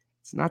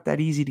it's not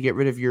that easy to get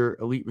rid of your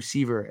elite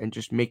receiver and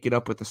just make it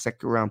up with a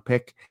second-round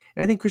pick.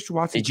 And I think Christian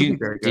Watson could be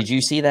very good. Did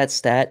you see that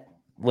stat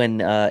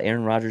when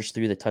Aaron Rodgers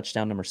threw the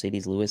touchdown to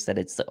Mercedes Lewis that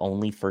it's the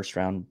only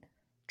first-round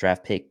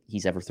draft pick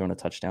he's ever thrown a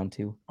touchdown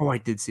to. Oh, I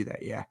did see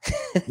that. Yeah.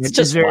 It's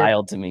just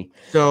wild to me.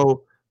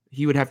 So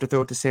he would have to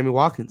throw it to Sammy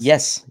Watkins.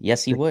 Yes,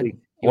 he would.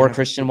 Or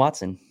Christian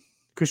Watson.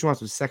 Christian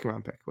Watson was a second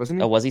round pick, wasn't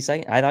he? Oh, was he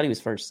second? I thought he was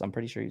first. I'm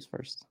pretty sure he was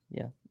first.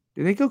 Yeah.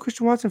 Did they go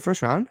Christian Watson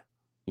first round?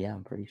 Yeah,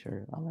 I'm pretty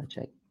sure. I'm gonna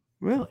check.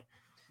 Really?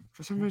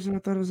 For some reason, I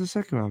thought it was a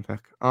second round pick.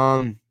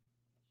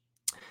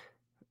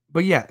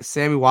 But yeah,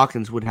 Sammy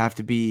Watkins would have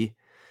to be.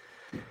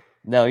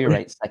 No, you're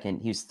right. Second,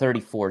 he was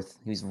 34th.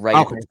 He was right.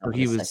 Okay, so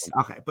he was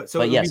okay.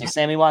 So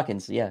Sammy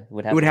Watkins,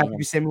 would have to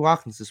be Sammy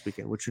Watkins this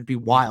weekend, which would be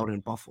wild in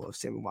Buffalo if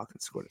Sammy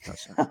Watkins scored a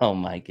touchdown. Oh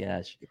my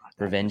gosh,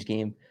 revenge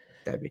game.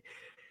 That'd be.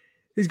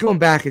 He's going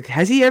back.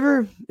 Has he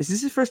ever? Is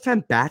this his first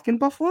time back in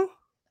Buffalo?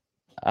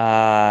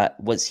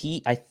 Was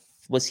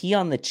he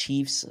on the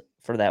Chiefs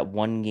for that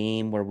one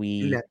game where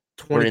we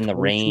were in the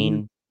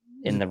rain?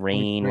 In the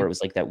rain, where it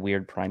was like that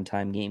weird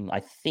primetime game. I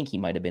think he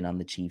might have been on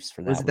the Chiefs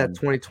for that. Was it that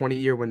 2020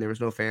 year when there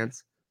was no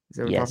fans? Is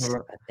that what yes,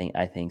 you're talking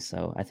about? I think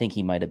so. I think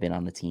he might have been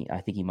on the team.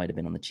 I think he might have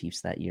been on the Chiefs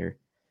that year.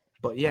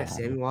 But yeah,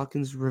 Sammy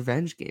Watkins'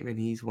 revenge game, and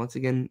he's once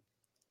again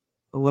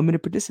a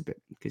limited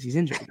participant because he's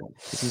injured.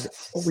 Because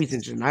he's always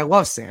injured. And I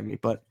love Sammy,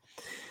 but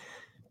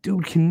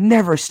dude can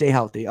never stay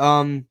healthy.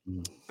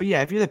 But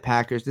yeah, if you're the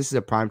Packers, this is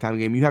a primetime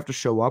game. You have to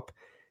show up.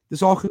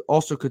 This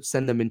also could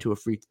send them into a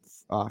free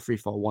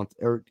fall once,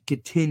 or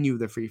continue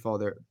the free fall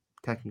they're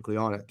technically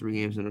on at 3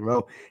 games in a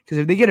row. Because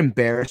if they get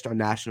embarrassed on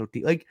national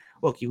team, like,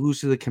 look, you lose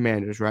to the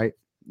Commanders, right?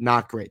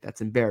 Not great.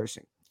 That's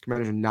embarrassing.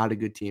 Commanders are not a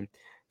good team.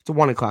 It's a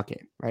 1:00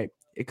 game, right?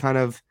 It kind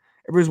of,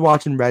 everybody's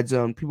watching Red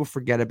Zone. People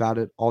forget about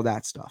it, all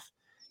that stuff.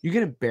 You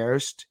get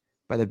embarrassed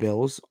by the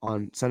Bills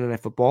on Sunday Night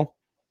Football.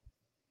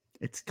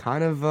 It's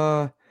kind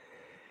of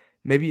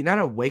maybe not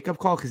a wake-up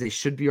call because they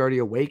should be already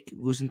awake,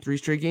 losing 3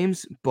 straight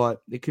games,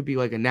 but it could be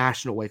like a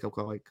national wake-up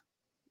call. Like,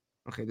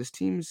 okay, this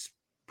team's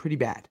pretty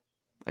bad.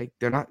 Like,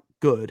 they're not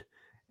good.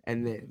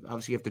 And then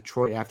obviously you have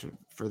Detroit after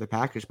for the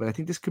Packers, but I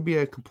think this could be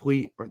a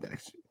complete, or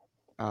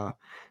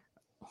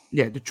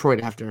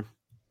Detroit after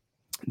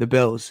the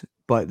Bills.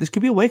 But this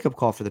could be a wake-up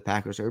call for the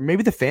Packers, or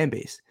maybe the fan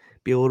base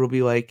be a little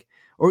bit like,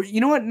 or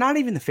you know what? Not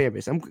even the fan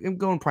base. I'm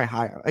going probably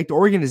higher, like the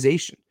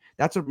organization.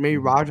 That's what maybe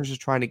Rodgers was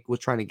trying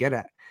to get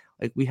at.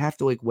 Like, we have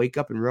to like wake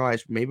up and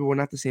realize maybe we're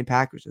not the same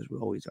Packers as we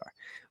always are.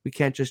 We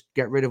can't just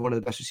get rid of one of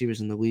the best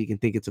receivers in the league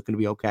and think it's going to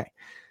be okay.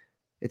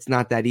 It's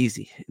not that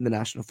easy in the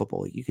National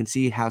Football League. You can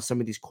see how some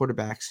of these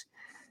quarterbacks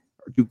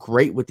do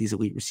great with these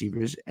elite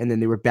receivers, and then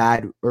they were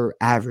bad or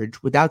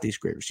average without these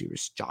great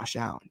receivers. Josh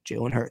Allen,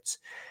 Jalen Hurts,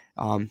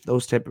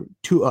 those type of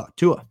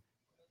Tua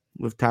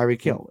with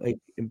Tyreek Hill, like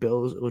and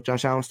Bills with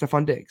Josh Allen,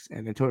 Stephon Diggs,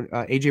 and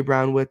AJ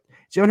Brown with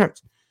Jalen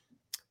Hurts.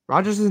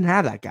 Rodgers doesn't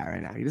have that guy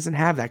right now. He doesn't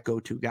have that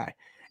go-to guy.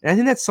 And I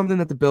think that's something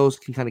that the Bills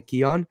can kind of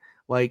key on.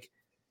 Like,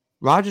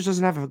 Rodgers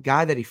doesn't have a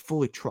guy that he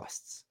fully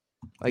trusts.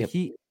 Like,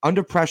 he,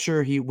 under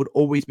pressure, he would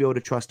always be able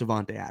to trust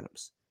Davante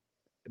Adams.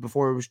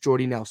 Before it was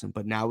Jordy Nelson,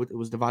 but now it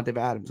was Davante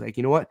Adams. Like,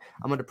 you know what?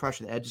 I'm under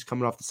pressure. The edge is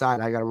coming off the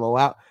side. I got to roll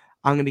out.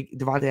 I'm going to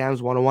Davante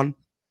Adams 1-on-1.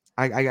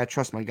 I got to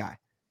trust my guy.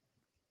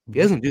 If he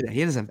doesn't do that,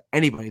 he doesn't have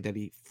anybody that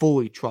he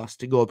fully trusts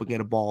to go up and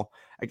get a ball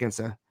against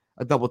a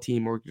double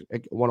team or a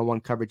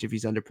 1-on-1 coverage if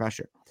he's under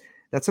pressure.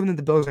 That's something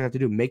the Bills are going to have to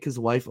do. Make his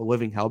life a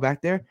living hell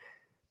back there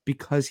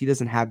because he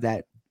doesn't have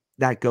that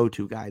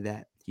go-to guy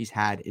that he's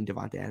had in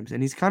Davante Adams.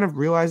 And he's kind of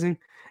realizing,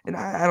 and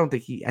I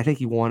think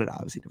he wanted,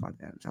 obviously,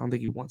 Davante Adams. I don't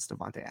think he wants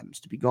Davante Adams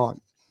to be gone.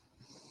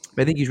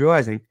 But I think he's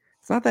realizing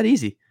it's not that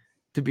easy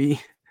to be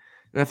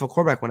an NFL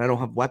quarterback when I don't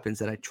have weapons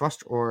that I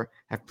trust or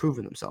have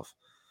proven themselves.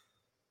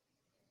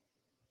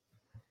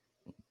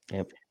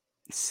 Yep.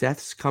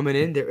 Seth's coming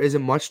in. There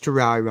isn't much to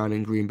rally around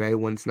in Green Bay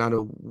when it's not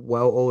a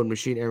well-oiled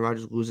machine. Aaron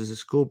Rodgers loses his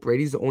school.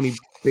 Brady's the only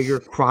bigger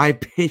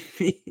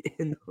crybaby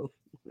in the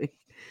league.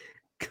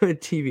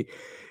 Good TV.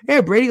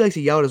 Yeah, Brady likes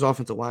to yell at his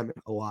offensive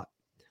lineman a lot.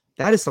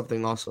 That is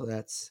something also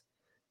that's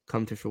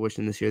come to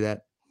fruition this year,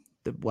 that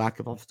the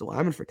lack of offensive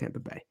lineman for Tampa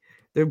Bay.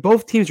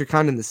 Both teams are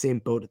kind of in the same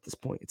boat at this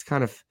point. It's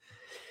kind of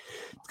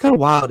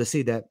wild to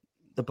see that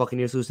the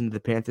Buccaneers losing to the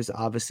Panthers,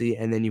 obviously,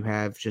 and then you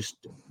have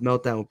just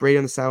meltdown with Brady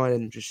on the sideline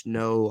and just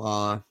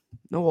no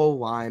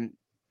O-line.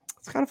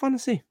 It's kind of fun to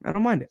see. I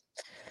don't mind it.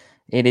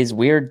 It is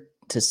weird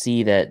to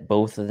see that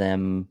both of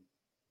them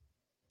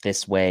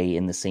this way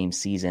in the same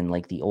season.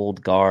 Like, the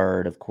old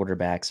guard of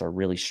quarterbacks are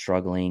really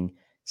struggling.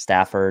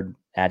 Stafford,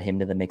 add him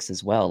to the mix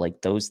as well.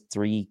 Like, those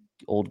 3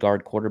 old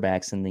guard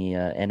quarterbacks in the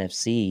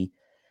NFC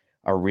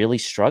are really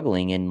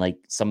struggling. And like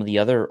some of the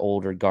other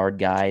older guard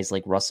guys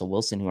like Russell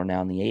Wilson, who are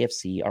now in the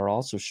AFC, are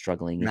also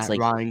struggling. Matt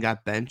Ryan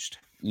got benched.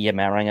 Yeah,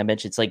 Matt Ryan got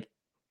benched.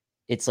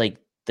 It's like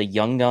the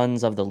young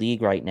guns of the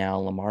league right now,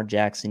 Lamar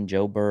Jackson,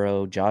 Joe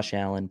Burrow, Josh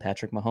Allen,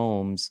 Patrick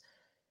Mahomes,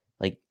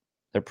 like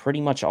they're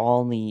pretty much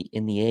all in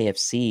the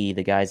AFC,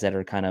 the guys that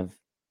are kind of,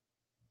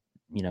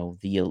 you know,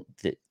 the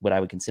what I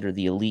would consider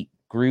the elite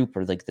group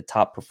or like the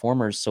top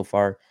performers so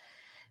far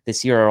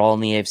this year are all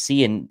in the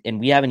AFC. And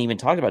we haven't even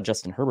talked about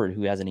Justin Herbert,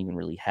 who hasn't even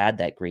really had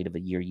that great of a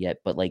year yet.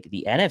 But like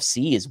the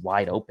NFC is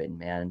wide open,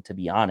 man, to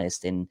be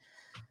honest. And,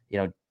 you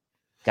know,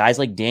 guys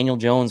like Daniel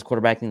Jones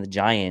quarterbacking the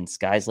Giants,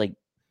 guys like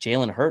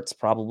Jalen Hurts,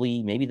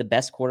 probably maybe the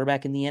best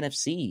quarterback in the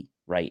NFC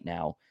right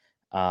now.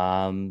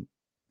 And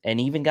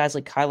even guys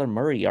like Kyler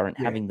Murray aren't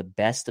having the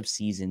best of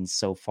seasons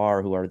so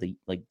far, who are the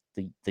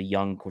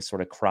young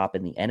sort of crop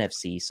in the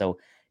NFC. So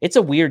it's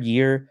a weird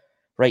year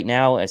right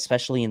now,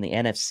 especially in the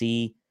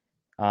NFC,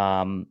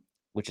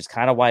 which is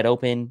kind of wide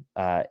open.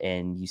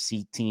 And you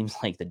see teams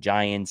like the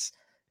Giants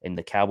and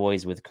the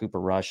Cowboys with Cooper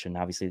Rush, and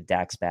obviously the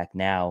Dak's back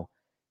now.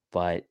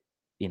 But,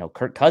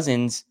 Kirk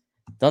Cousins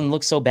doesn't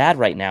look so bad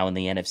right now in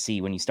the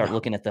NFC when you start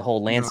looking at the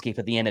whole landscape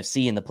of the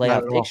NFC and the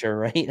playoff picture,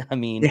 right? I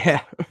mean,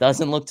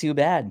 doesn't look too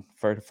bad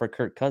for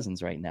Kirk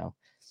Cousins right now.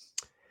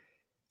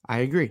 I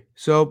agree.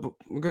 So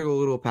we're going to go a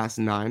little past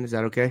 9. Is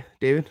that okay,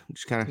 David?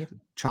 Just kind of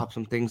chop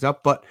some things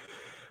up. But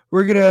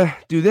we're going to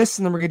do this,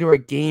 and then we're going to do our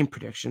game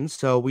predictions.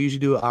 So we usually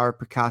do our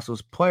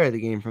Picasso's player of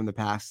the game from the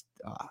past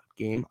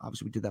game.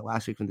 Obviously, we did that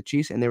last week from the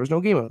Chiefs, and there was no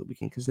game over the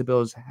weekend because the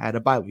Bills had a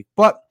bye week.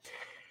 But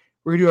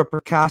we're going to do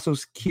our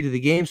Picasso's key to the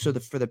game. So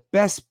for the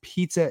best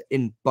pizza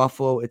in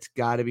Buffalo, it's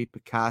got to be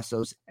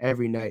Picasso's.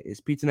 Every night is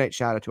pizza night.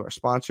 Shout out to our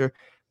sponsor.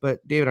 But,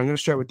 David, I'm going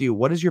to start with you.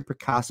 What is your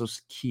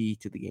Picasso's key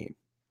to the game?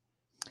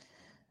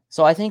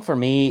 So I think for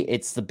me,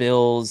 it's the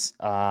Bills'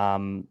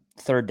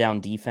 third down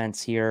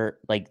defense here.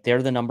 Like,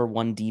 they're the number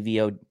 1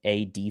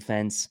 DVOA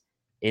defense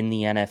in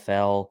the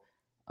NFL.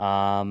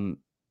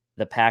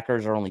 The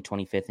Packers are only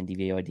 25th in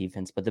DVOA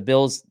defense, but the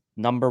Bills'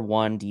 number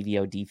 1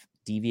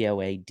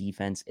 DVOA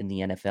defense in the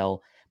NFL,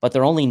 but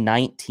they're only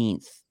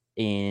 19th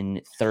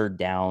in third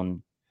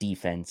down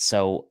defense.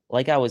 So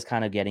like I was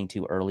kind of getting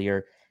to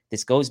earlier,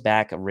 this goes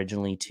back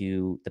originally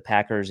to the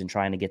Packers and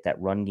trying to get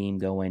that run game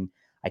going.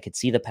 I could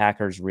see the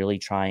Packers really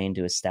trying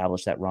to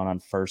establish that run on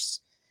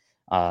first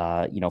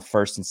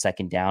and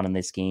second down in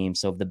this game.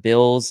 So if the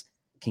Bills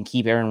can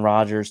keep Aaron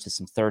Rodgers to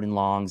some third and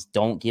longs,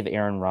 don't give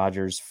Aaron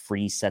Rodgers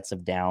free sets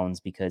of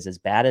downs, because as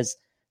bad as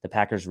the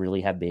Packers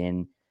really have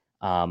been,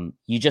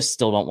 you just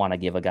still don't want to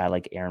give a guy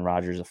like Aaron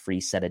Rodgers a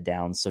free set of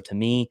downs. So to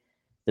me,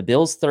 the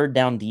Bills' third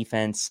down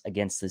defense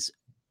against this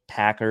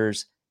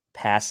Packers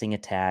passing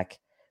attack,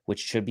 which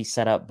should be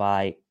set up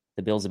by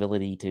the Bills'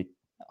 ability to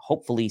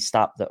hopefully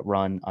stop the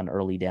run on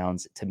early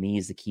downs, to me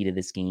is the key to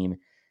this game.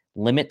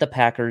 Limit the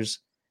Packers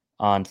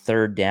on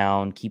third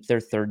down, keep their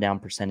third down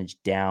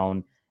percentage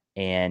down,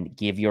 and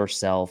give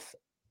yourself,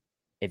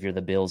 if you're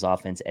the Bills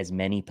offense, as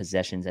many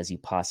possessions as you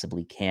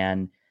possibly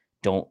can.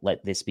 Don't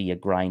let this be a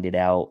grinded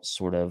out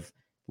sort of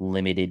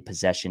limited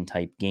possession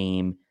type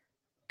game.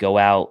 Go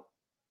out,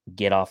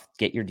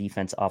 get your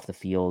defense off the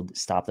field,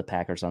 stop the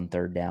Packers on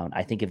third down.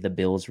 I think if the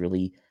Bills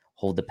really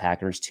hold the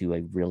Packers to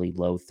a really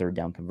low third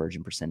down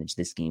conversion percentage,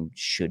 this game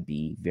should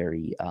be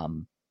very,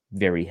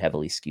 very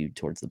heavily skewed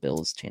towards the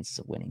Bills' chances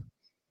of winning.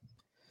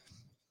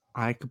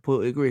 I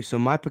completely agree. So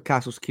my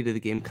Picasso's key to the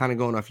game, kind of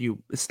going off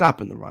you, is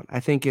stopping the run. I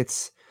think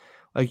it's,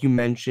 like you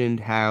mentioned,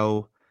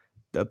 how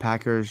the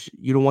Packers,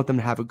 you don't want them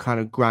to have a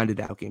kind of grinded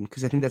out game,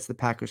 because I think that's the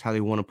Packers how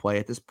they want to play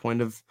at this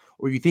point of,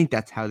 or you think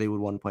that's how they would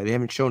want to play. They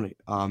haven't shown it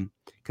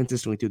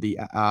consistently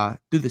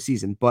through the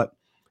season. But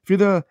if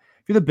you're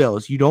the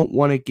Bills, you don't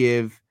want to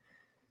give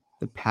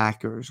the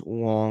Packers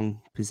long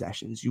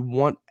possessions. You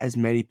want as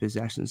many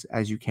possessions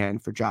as you can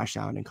for Josh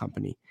Allen and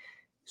company.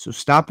 So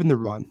stopping the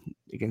run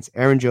against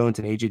Aaron Jones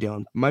and A.J.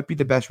 Dillon might be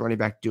the best running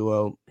back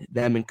duo,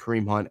 them and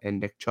Kareem Hunt and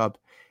Nick Chubb,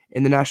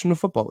 in the National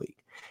Football League.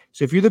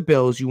 So if you're the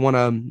Bills, you want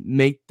to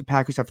make the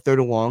Packers have third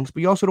and longs,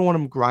 but you also don't want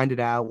them grinded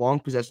out, long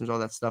possessions, all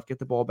that stuff. Get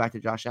the ball back to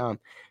Josh Allen.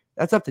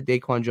 That's up to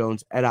Daquan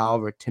Jones, Ed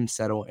Oliver, Tim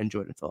Settle, and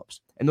Jordan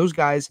Phillips. And those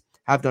guys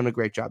have done a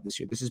great job this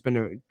year. This has been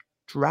a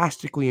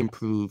drastically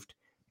improved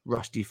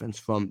rush defense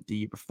from the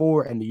year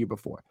before and the year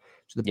before.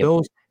 So the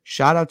Bills,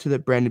 shout out to the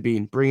Brandon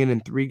Beane, bringing in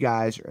 3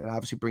 guys, and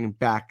obviously bringing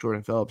back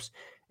Jordan Phillips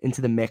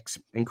into the mix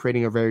and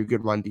creating a very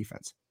good run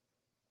defense.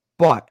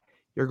 But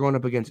you're going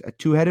up against a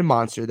 2-headed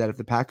monster that if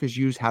the Packers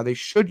use how they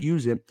should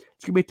use it,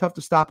 it's going to be tough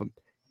to stop them.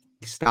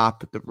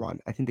 Stop the run.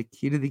 I think the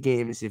key to the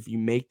game is if you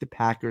make the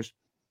Packers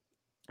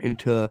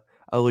into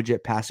a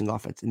legit passing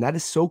offense. And that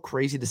is so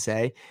crazy to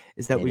say,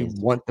 is that we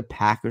want the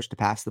Packers to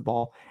pass the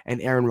ball,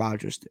 and Aaron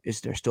Rodgers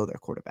is still their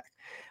quarterback.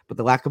 But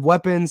the lack of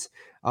weapons,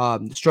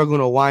 the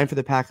struggling O-line for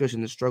the Packers,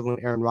 and the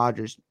struggling Aaron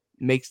Rodgers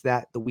makes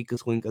that the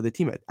weakest link of the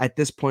team at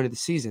this point of the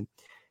season.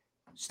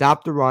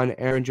 Stop the run,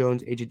 Aaron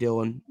Jones, A.J.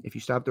 Dillon. If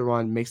you stop the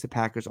run, makes the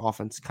Packers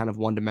offense kind of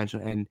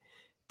one-dimensional. And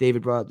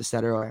David brought up the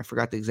stat earlier. I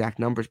forgot the exact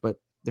numbers, but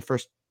the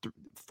first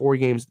 4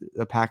 games,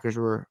 the Packers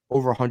were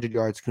over 100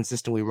 yards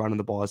consistently running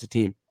the ball as a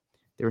team.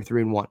 They were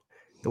 3-1.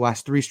 The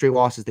last 3 straight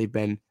losses, they've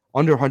been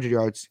under 100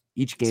 yards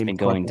each game. It's been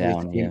going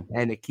down,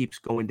 and it keeps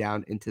going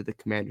down into the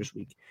Commanders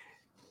week.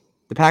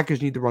 The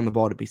Packers need to run the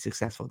ball to be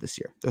successful this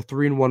year. They're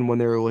 3-1 when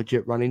they're a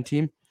legit running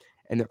team,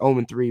 and they're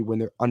 0-3 when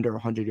they're under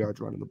 100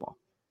 yards running the ball.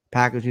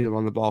 Packers need to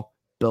run the ball.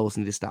 Bills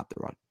need to stop the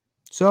run.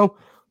 So,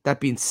 that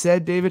being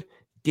said, David,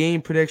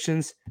 game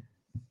predictions.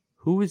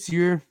 What's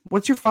your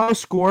final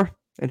score,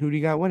 and who do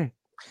you got winning?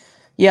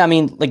 Yeah, I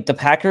mean, like the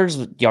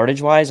Packers,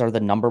 yardage-wise, are the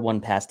number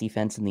 1 pass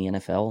defense in the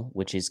NFL,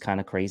 which is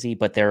kind of crazy,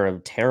 but they're a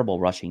terrible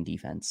rushing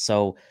defense.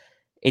 So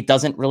it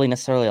doesn't really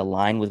necessarily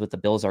align with what the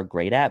Bills are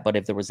great at. But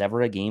if there was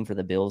ever a game for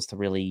the Bills to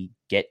really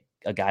get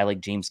a guy like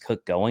James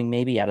Cook going,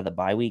 maybe out of the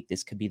bye week,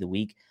 this could be the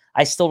week.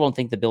 I still don't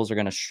think the Bills are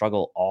going to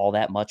struggle all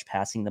that much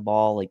passing the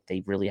ball. Like,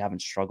 they really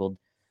haven't struggled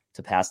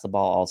to pass the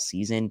ball all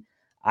season.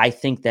 I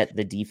think that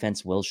the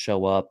defense will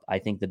show up. I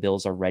think the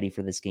Bills are ready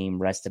for this game,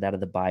 rested out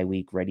of the bye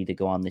week, ready to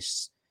go on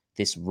this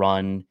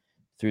run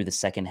through the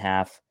second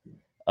half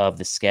of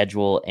the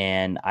schedule.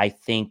 And I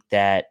think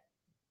that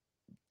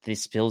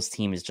this Bills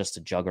team is just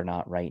a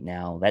juggernaut right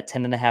now. That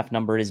 10.5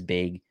 number is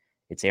big.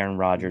 It's Aaron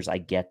Rodgers. I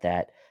get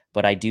that.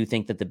 But I do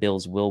think that the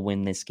Bills will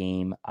win this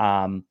game.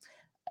 I'm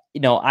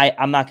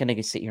not going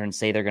to sit here and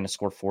say they're going to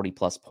score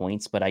 40-plus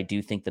points, but I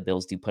do think the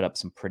Bills do put up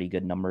some pretty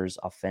good numbers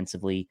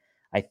offensively.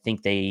 I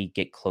think they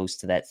get close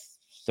to that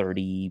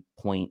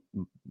 30-point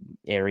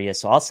area.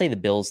 So I'll say the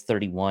Bills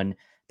 31,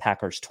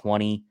 Packers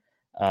 20,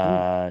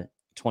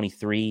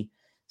 23.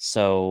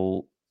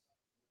 So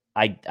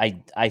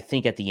I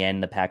think at the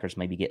end, the Packers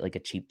maybe get like a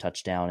cheap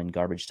touchdown in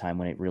garbage time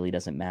when it really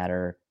doesn't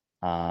matter.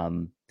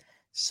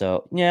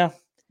 So yeah,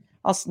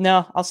 I'll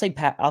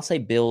say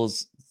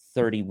Bills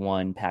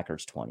 31,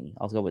 Packers 20.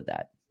 I'll go with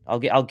that. I'll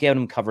get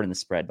them covering the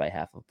spread by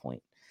half a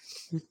point.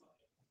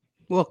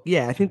 Well,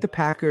 yeah, I think the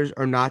Packers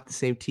are not the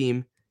same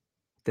team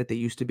that they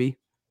used to be.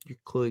 You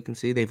clearly can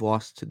see they've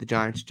lost to the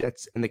Giants,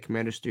 Jets, and the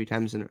Commanders 3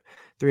 times in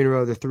a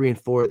row. They're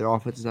 3-4. Their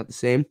offense is not the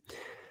same.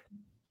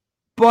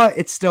 But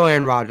it's still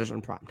Aaron Rodgers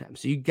on primetime.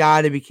 So you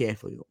got to be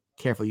careful. You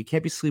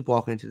can't be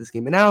sleepwalking into this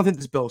game. And I don't think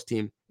this Bills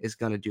team is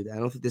going to do that. I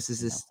don't think this is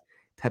this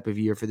type of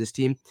year for this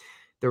team.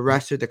 They're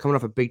rested. They're coming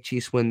off a big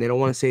Chiefs win. They don't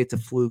want to say it's a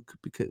fluke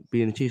because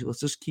being a Chiefs. Let's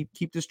just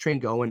keep this train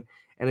going.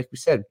 And like we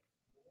said,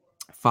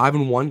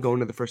 5-1 going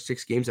to the first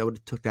 6 games. I would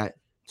have took that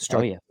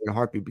start in a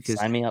heartbeat because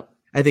sign me up.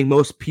 I think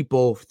most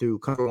people through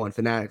Cover One,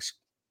 Fanatics,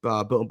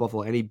 Built in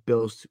Buffalo, any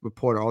Bills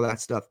reporter, all that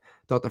stuff,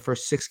 thought the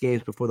first 6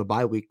 games before the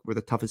bye week were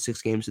the toughest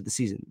 6 games of the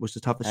season, was the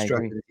toughest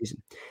stretch of the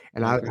season.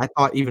 And I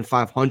thought even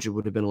 500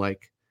 would have been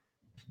like,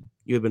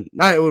 it would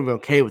have been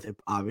okay with it,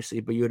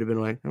 obviously, but you would have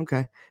been like,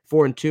 okay,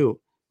 4-2.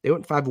 They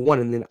went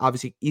 5-1, and then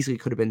obviously easily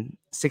could have been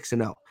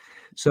 6-0.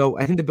 So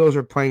I think the Bills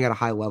are playing at a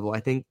high level. I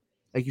think,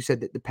 like you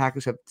said, that the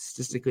Packers have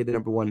statistically the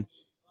number 1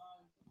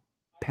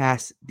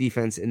 pass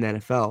defense in the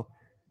NFL.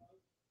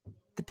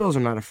 The Bills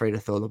are not afraid to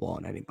throw the ball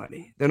on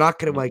anybody. They're not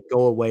going to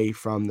go away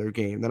from their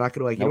game. They're not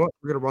going to you know what,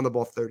 we're going to run the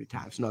ball 30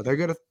 times. No, they're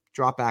going to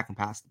drop back and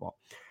pass the ball.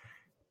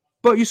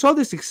 But you saw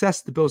the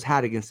success the Bills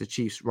had against the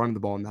Chiefs running the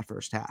ball in that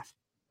first half.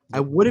 I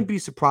wouldn't be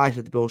surprised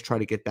if the Bills try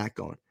to get that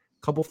going.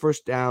 A couple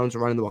first downs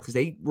running the ball because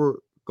they were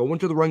going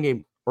to the run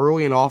game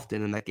early and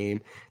often in that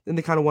game. Then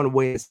they kind of went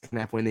away in the second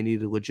half when they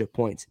needed legit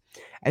points.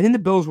 I think the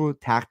Bills will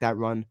attack that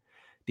run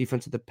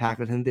defense of the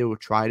Packers. I think they will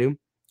try to.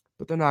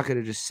 But they're not going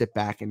to just sit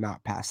back and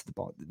not pass the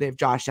ball. They have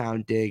Josh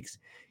Allen, Diggs,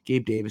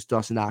 Gabe Davis,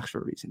 Dawson Knox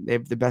for a reason. They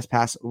have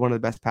one of the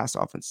best pass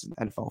offenses in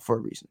the NFL for a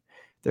reason.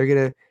 They're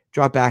going to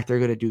drop back. They're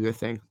going to do their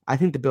thing. I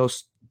think the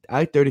Bills, I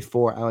like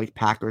 34. I like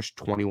Packers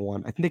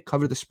 21. I think they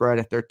cover the spread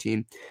at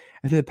 13.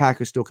 I think the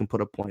Packers still can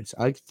put up points.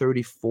 I like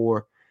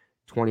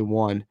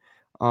 34-21.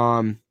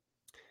 And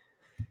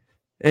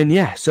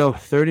yeah, so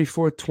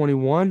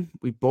 34-21.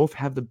 We both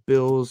have the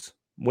Bills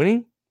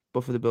winning.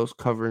 Both of the Bills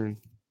covering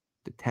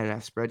the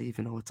 10.5 spread,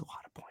 even though it's a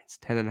lot of points.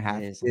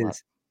 10.5 is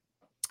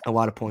a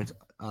lot of points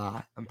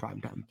on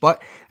prime time.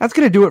 But that's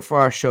going to do it for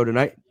our show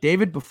tonight.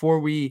 David, before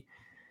we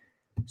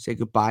say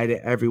goodbye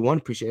to everyone,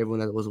 appreciate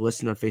everyone that was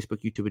listening on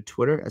Facebook, YouTube, and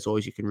Twitter. As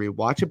always, you can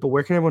rewatch it. But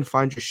where can everyone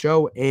find your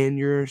show and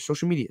your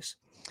social medias?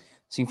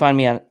 So you can find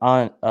me on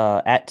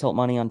at Tilt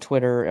Money on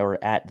Twitter,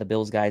 or at The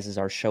Bills Guys is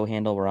our show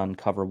handle. We're on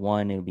Cover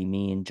One. It'll be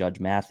me and Judge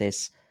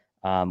Mathis.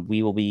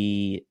 We will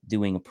be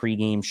doing a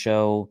pregame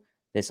show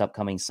this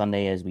upcoming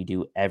Sunday, as we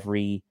do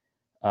every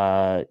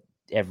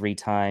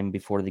time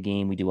before the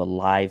game. We do a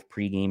live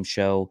pregame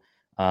show.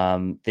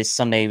 This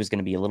Sunday was going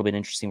to be a little bit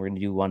interesting. We're going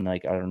to do one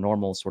like our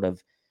normal sort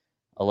of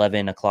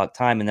 11 o'clock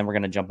time, and then we're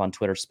going to jump on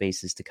Twitter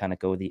Spaces to kind of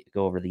go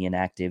over the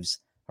inactives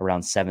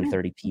around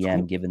 7:30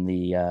 p.m. given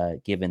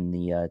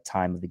the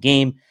time of the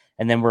game.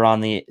 And then we're on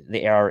the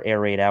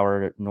air raid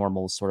hour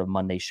normal sort of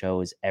Monday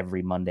shows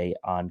every Monday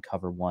on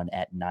Cover One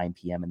at 9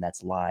 p.m. and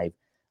that's live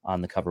on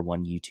the Cover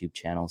One YouTube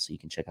channel, so you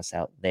can check us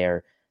out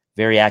there.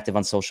 Very active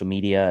on social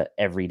media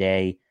every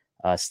day.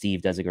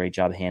 Steve does a great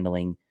job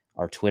handling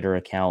our Twitter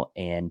account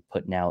and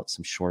putting out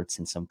some shorts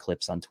and some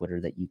clips on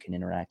Twitter that you can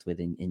interact with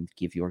and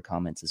give your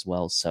comments as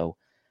well. So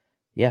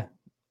yeah,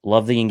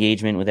 love the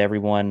engagement with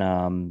everyone.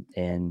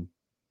 And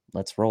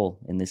let's roll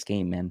in this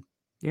game, man.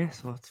 Yeah,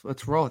 so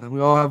let's roll. And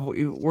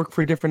we work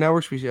for different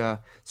networks. We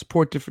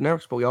support different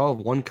networks, but we all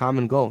have one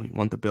common goal. We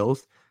want the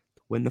Bills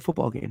win the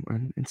football game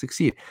and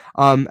succeed.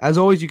 As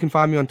always, you can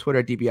find me on Twitter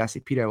at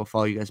DBSAPeter. I will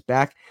follow you guys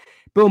back.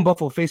 Built in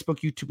Buffalo, Facebook,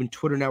 YouTube, and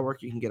Twitter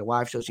network. You can get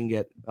live shows. You can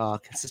get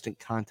consistent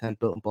content.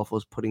 Built in Buffalo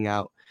is putting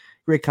out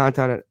great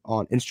content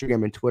on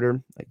Instagram and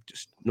Twitter, like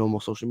just normal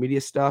social media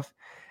stuff,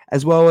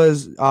 as well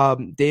as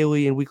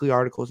daily and weekly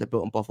articles at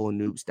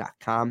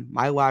builtinbuffalonews.com.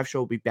 My live show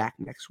will be back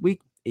next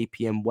week, 8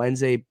 p.m.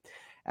 Wednesday.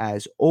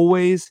 As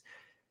always,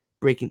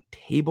 Breaking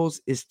Tables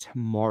is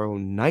tomorrow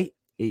night,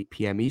 8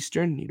 p.m.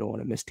 Eastern. You don't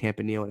want to miss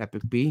Tampa Neal and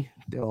Epic B.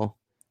 They'll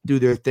do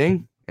their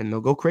thing and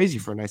they'll go crazy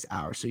for a nice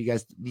hour. So you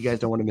guys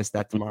don't want to miss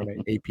that tomorrow night,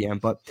 8 p.m.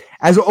 But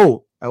I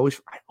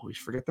always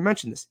forget to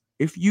mention this.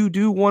 If you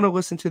do want to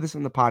listen to this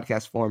in the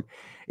podcast form,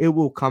 it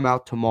will come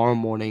out tomorrow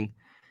morning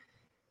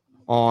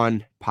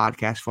on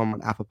podcast form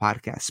on Apple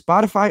Podcasts,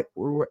 Spotify,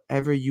 or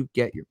wherever you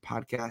get your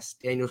podcasts.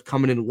 Daniel's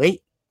coming in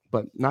late,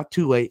 but not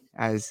too late,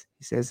 as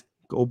he says,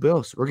 go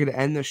Bills. We're going to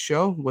end the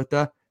show with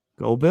the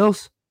Go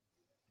Bills.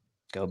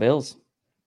 Go Bills.